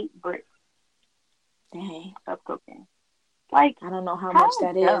 38 bricks. Dang, of cocaine. Like, I don't know how much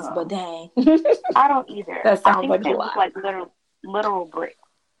that is, but dang, I don't either. That sounds like a lot. Like literal bricks.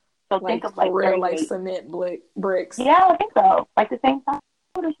 So like, think of like real, like cement bricks. Yeah, I think so. Like the same size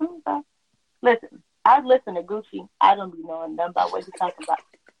or something. Listen, I listen to Gucci. I don't be knowing nothing about what you're talking about.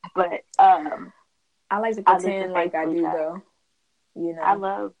 But I like to pretend like I do though. You know, I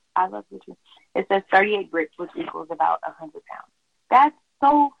love Gucci. It says 38 bricks, which equals about 100 pounds. That's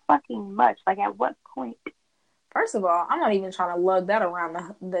so fucking much. Like, at what point? First of all, I'm not even trying to lug that around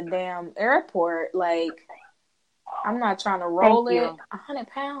the damn airport. Like, I'm not trying to roll it. 100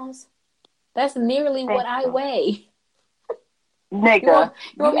 pounds. That's nearly what I weigh. Nigga,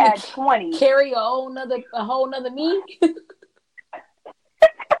 you add 20. Carry a whole nother me?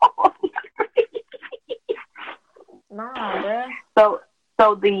 Nah, bruh.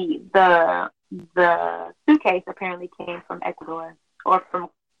 So the suitcase apparently came from Ecuador or from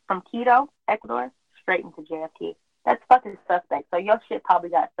Quito, Ecuador, straight into JFK. That's fucking suspect. So your shit probably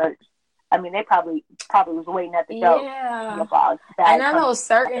got searched. I mean, they probably was waiting at the door. Yeah. And I know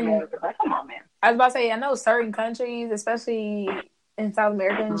certain. Come on, man. I was about to say, I know certain countries, especially in South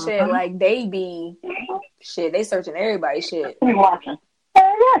America and shit, like they be shit. They searching everybody's shit. You watching?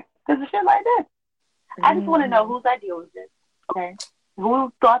 Yeah, because of shit like this. I just want to know whose idea was this. Okay,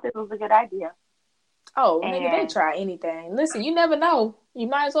 who thought this was a good idea? Oh, nigga, they try anything. Listen, you never know. You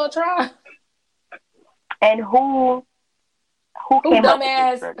might as well try. And who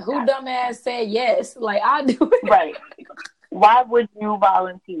dumbass said yes? Like, I do it. Right. Why would you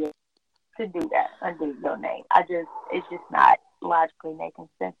volunteer to do that under your name? It's just not logically making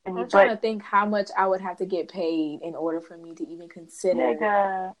sense to me. I'm trying to think how much I would have to get paid in order for me to even consider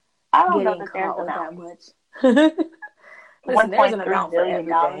nigga, I don't know that there's that much. Listen, there's an amount for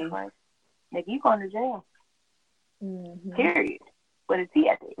everything. Nigga, you going to jail. Mm-hmm. Period. But it's he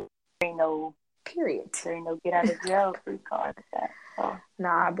at the end. There ain't no get out of jail free card like that. So.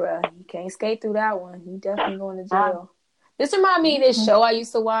 Nah, bruh. You can't skate through that one. You definitely going to jail. This reminds me of this show I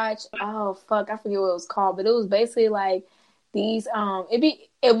used to watch. Oh, fuck. I forget what it was called. But it was basically like these,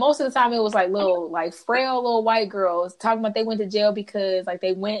 most of the time it was like frail little white girls talking about they went to jail because like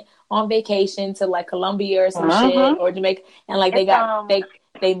they went on vacation to like Colombia or some shit or Jamaica. And like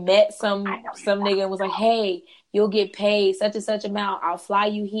they met some nigga and was like, hey, you'll get paid such and such amount. I'll fly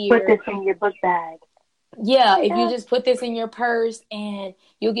you here. Put this in your book bag. Yeah, if you just put this in your purse and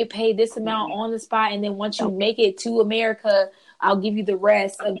you'll get paid this amount on the spot. And then once you make it to America, I'll give you the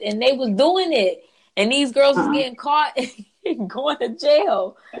rest. And they was doing it. And these girls was getting caught and going to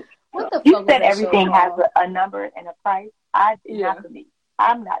jail. What the fuck? You said everything has a number and a price. Not for me.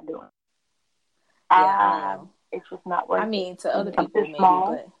 I'm not doing it. Yeah, it's just not worth it. I mean, to other people, maybe,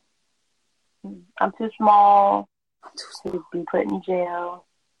 but I'm too small to be put in jail,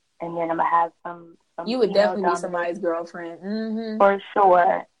 and then I'm gonna have some. You would definitely be somebody's girlfriend, for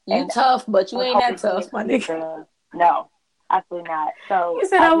sure. You tough, but you ain't that tough, my nigga. No, absolutely not. So you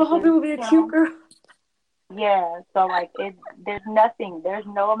said I would hope it would be a cute girl. Yeah, so like there's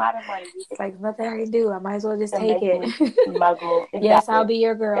no amount of money. It's like nothing I can do. I might as well just take it. Smuggle. Exactly. Yes, I'll be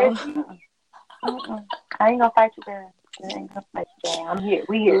your girl. I ain't gonna fight you, girl. I'm here.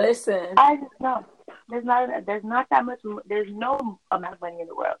 We here. Listen, I just know there's not that much. There's no amount of money in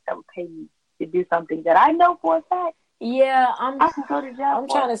the world that would pay me to do something that I know for a fact. Yeah, I can go to jail. I'm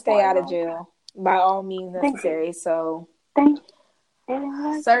trying to stay out of jail by all means necessary. So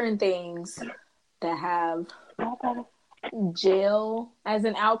certain things that have jail as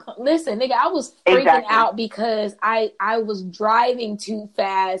an outcome. Listen, nigga, I was freaking out because I was driving too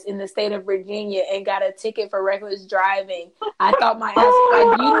fast in the state of Virginia and got a ticket for reckless driving. I thought my ass,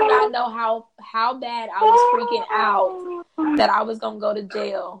 like, you do not know how bad I was freaking out that I was gonna go to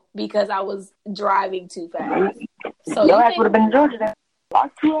jail because I was driving too fast. So your ass would have been in Georgia. That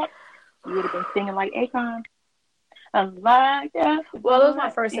locked you up. You would have been singing like Akon. Well, that was my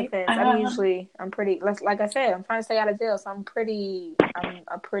first offense. I'm pretty, like I said, I'm trying to stay out of jail, so I'm a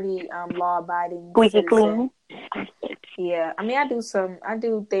pretty law-abiding squeaky clean. Yeah, I mean, I do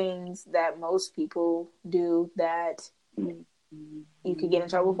things that most people do that you could get in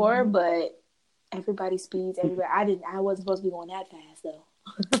trouble for, but everybody speeds. I wasn't supposed to be going that fast though.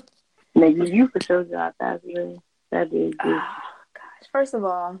 Maybe you for sure got fast. That is. Gosh, first of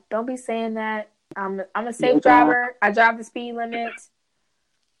all, don't be saying that. I'm a safe driver. I drive the speed limits.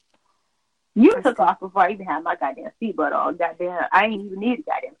 You took off before I even had my goddamn seatbelt on. Goddamn, I ain't even need a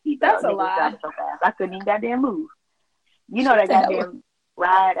goddamn seatbelt. That's a lie. So fast. I couldn't even goddamn move. You know that goddamn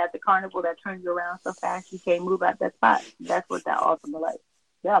ride at the carnival that turns you around so fast you can't move out that spot. That's what that ultimate like.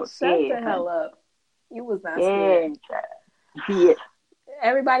 That was Shut scared, the hell up. You was not scared. Yeah.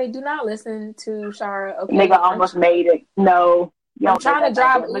 Everybody, do not listen to Shara. Okay, nigga almost made it. No. I'm trying to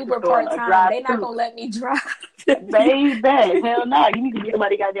drive Uber part-time. They're not going to let me drive. Baby, hell no. You need to be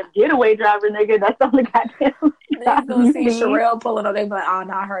somebody goddamn getaway driver, nigga. That's the only goddamn. They're going to see Sherelle pulling up. They be like, oh,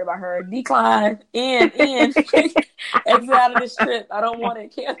 no, I heard about her. Decline. In. Exit out of the strip. I don't want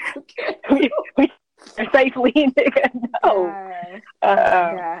it. Cancel. Safely, nigga. No.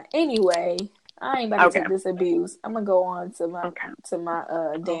 Anyway, I ain't about to take this abuse. I'm going to go on to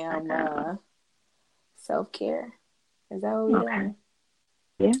my damn self-care. Is that what we're doing?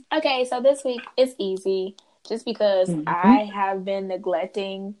 Yeah. Okay, so this week it's easy just because I have been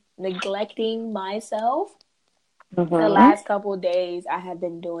neglecting myself. The last couple of days I have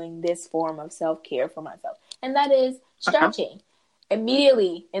been doing this form of self-care for myself. And that is stretching.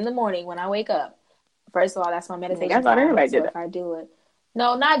 Immediately in the morning when I wake up. First of all, that's my meditation time. So if I do it.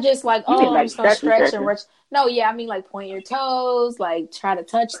 No, not just like, I'm just going to stretch and stretch. No, yeah, I mean like point your toes, like try to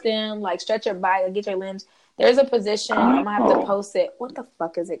touch them, like stretch your body, like, get your limbs. There's a position, I'm going to have to post it. What the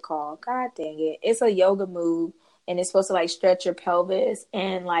fuck is it called? God dang it. It's a yoga move, and it's supposed to, like, stretch your pelvis.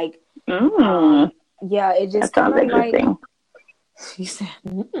 And, like, yeah, it just kind of, like, you said,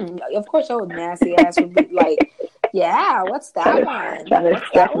 of course your nasty ass would be like, yeah, what's that one? Trying to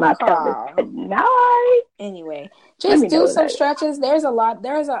stretch my pelvis. No. Anyway, just do some stretches. There's a lot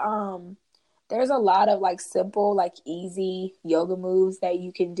of, like, simple, like, easy yoga moves that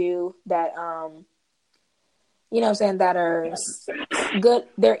you can do that, you know what I'm saying, that are good.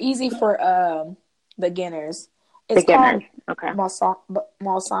 They're easy for beginners. It's called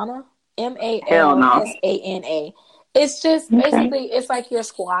Malasana. Malasana. It's just basically, it's like you're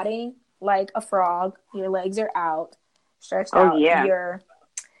squatting like a frog. Your legs are out, stretched out. Your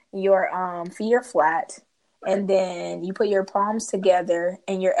feet are flat. And then you put your palms together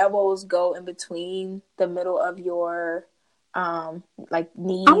and your elbows go in between the middle of your like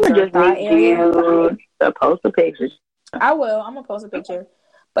knees or thigh area. Post a picture. I will. I'm gonna post a picture.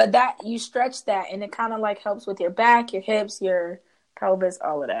 But that you stretch that, and it kind of like helps with your back, your hips, your pelvis,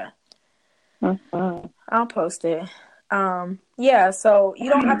 all of that. I'll post it. Yeah. So you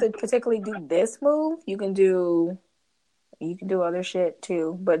don't have to particularly do this move. You can do other shit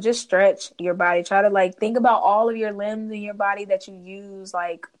too. But just stretch your body. Try to like think about all of your limbs in your body that you use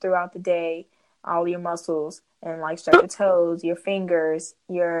like throughout the day, all your muscles. And, like, stretch your toes, your fingers,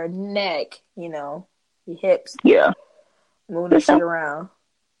 your neck, you know, your hips. Yeah. Move the shit around.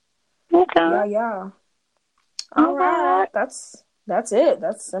 Okay. Yeah. All right. That's it.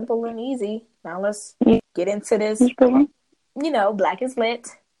 That's simple and easy. Now let's get into this, you know, Black is Lit.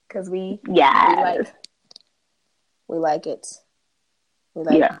 Because we like it. We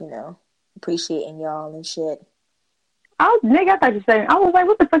like, you know, appreciating y'all and shit. Oh, nigga, I thought you were saying, I was like,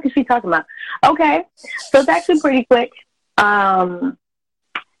 what the fuck is she talking about? Okay. So it's actually pretty quick.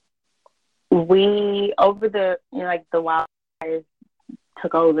 We, over the, you know, like the wildfires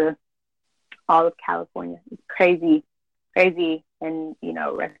took over all of California. It's crazy. And, you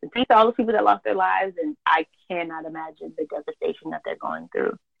know, rest in peace to all the people that lost their lives. And I cannot imagine the devastation that they're going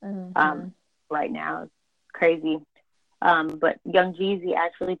through right now. It's crazy. But Young Jeezy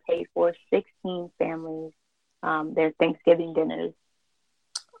actually paid for 16 families their Thanksgiving dinners.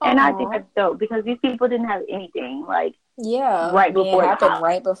 And I think that's dope because these people didn't have anything. Like, right before it happened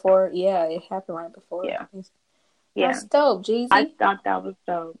right before. Yeah, it happened right before. Yeah. That's dope, Jeezy. I thought that was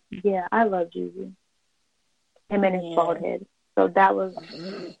dope. Yeah, I love Jeezy. Him and his bald head. So that was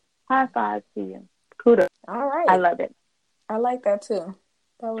high five to you. Kudos. All right. I love it. I like that too.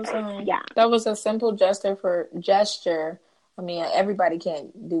 That was Yeah. that was a simple gesture. I mean, everybody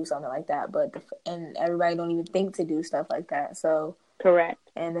can't do something like that, but and everybody don't even think to do stuff like that. So Correct.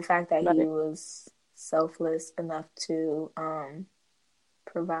 and the fact that Love he it. was selfless enough to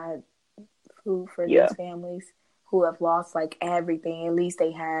provide food for these families who have lost like everything. At least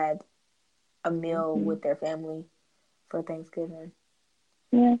they had a meal with their family for Thanksgiving.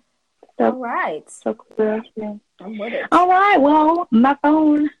 Yeah. So, all right. So cool. Yeah. I'm with it. All right. Well, my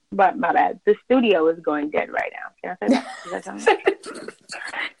phone, but my bad. The studio is going dead right now. Can I say that? Is that something?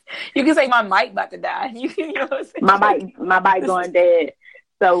 You can say my mic about to die. You know what I'm saying? My mic going dead.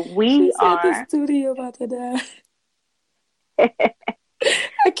 So we are. The studio about to die.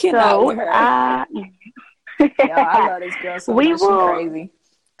 I cannot so, with her. Yo, I love this girl so much. She's crazy.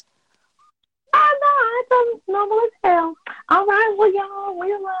 I know. It's normal as hell. All right. Well,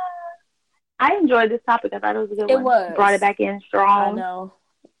 y'all, I enjoyed this topic. I thought it was a good one. It was. Brought it back in strong. I know.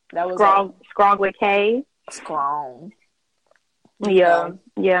 That was strong with K. Strong. Yeah.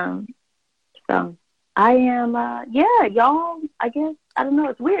 So I am. Y'all. I guess I don't know.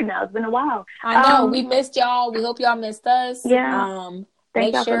 It's weird now. It's been a while. I know. We missed y'all. We hope y'all missed us. Yeah.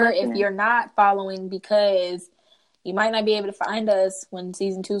 Make sure if you're not following, because you might not be able to find us when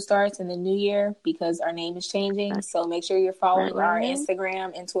season 2 starts in the new year because our name is changing. So make sure you're following our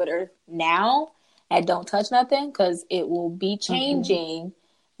Instagram and Twitter now at Don't Touch Nothing, because it will be changing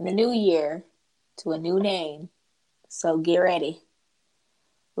in the new year to a new name. So get ready.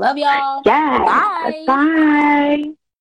 Love y'all. Yeah. Bye. Bye.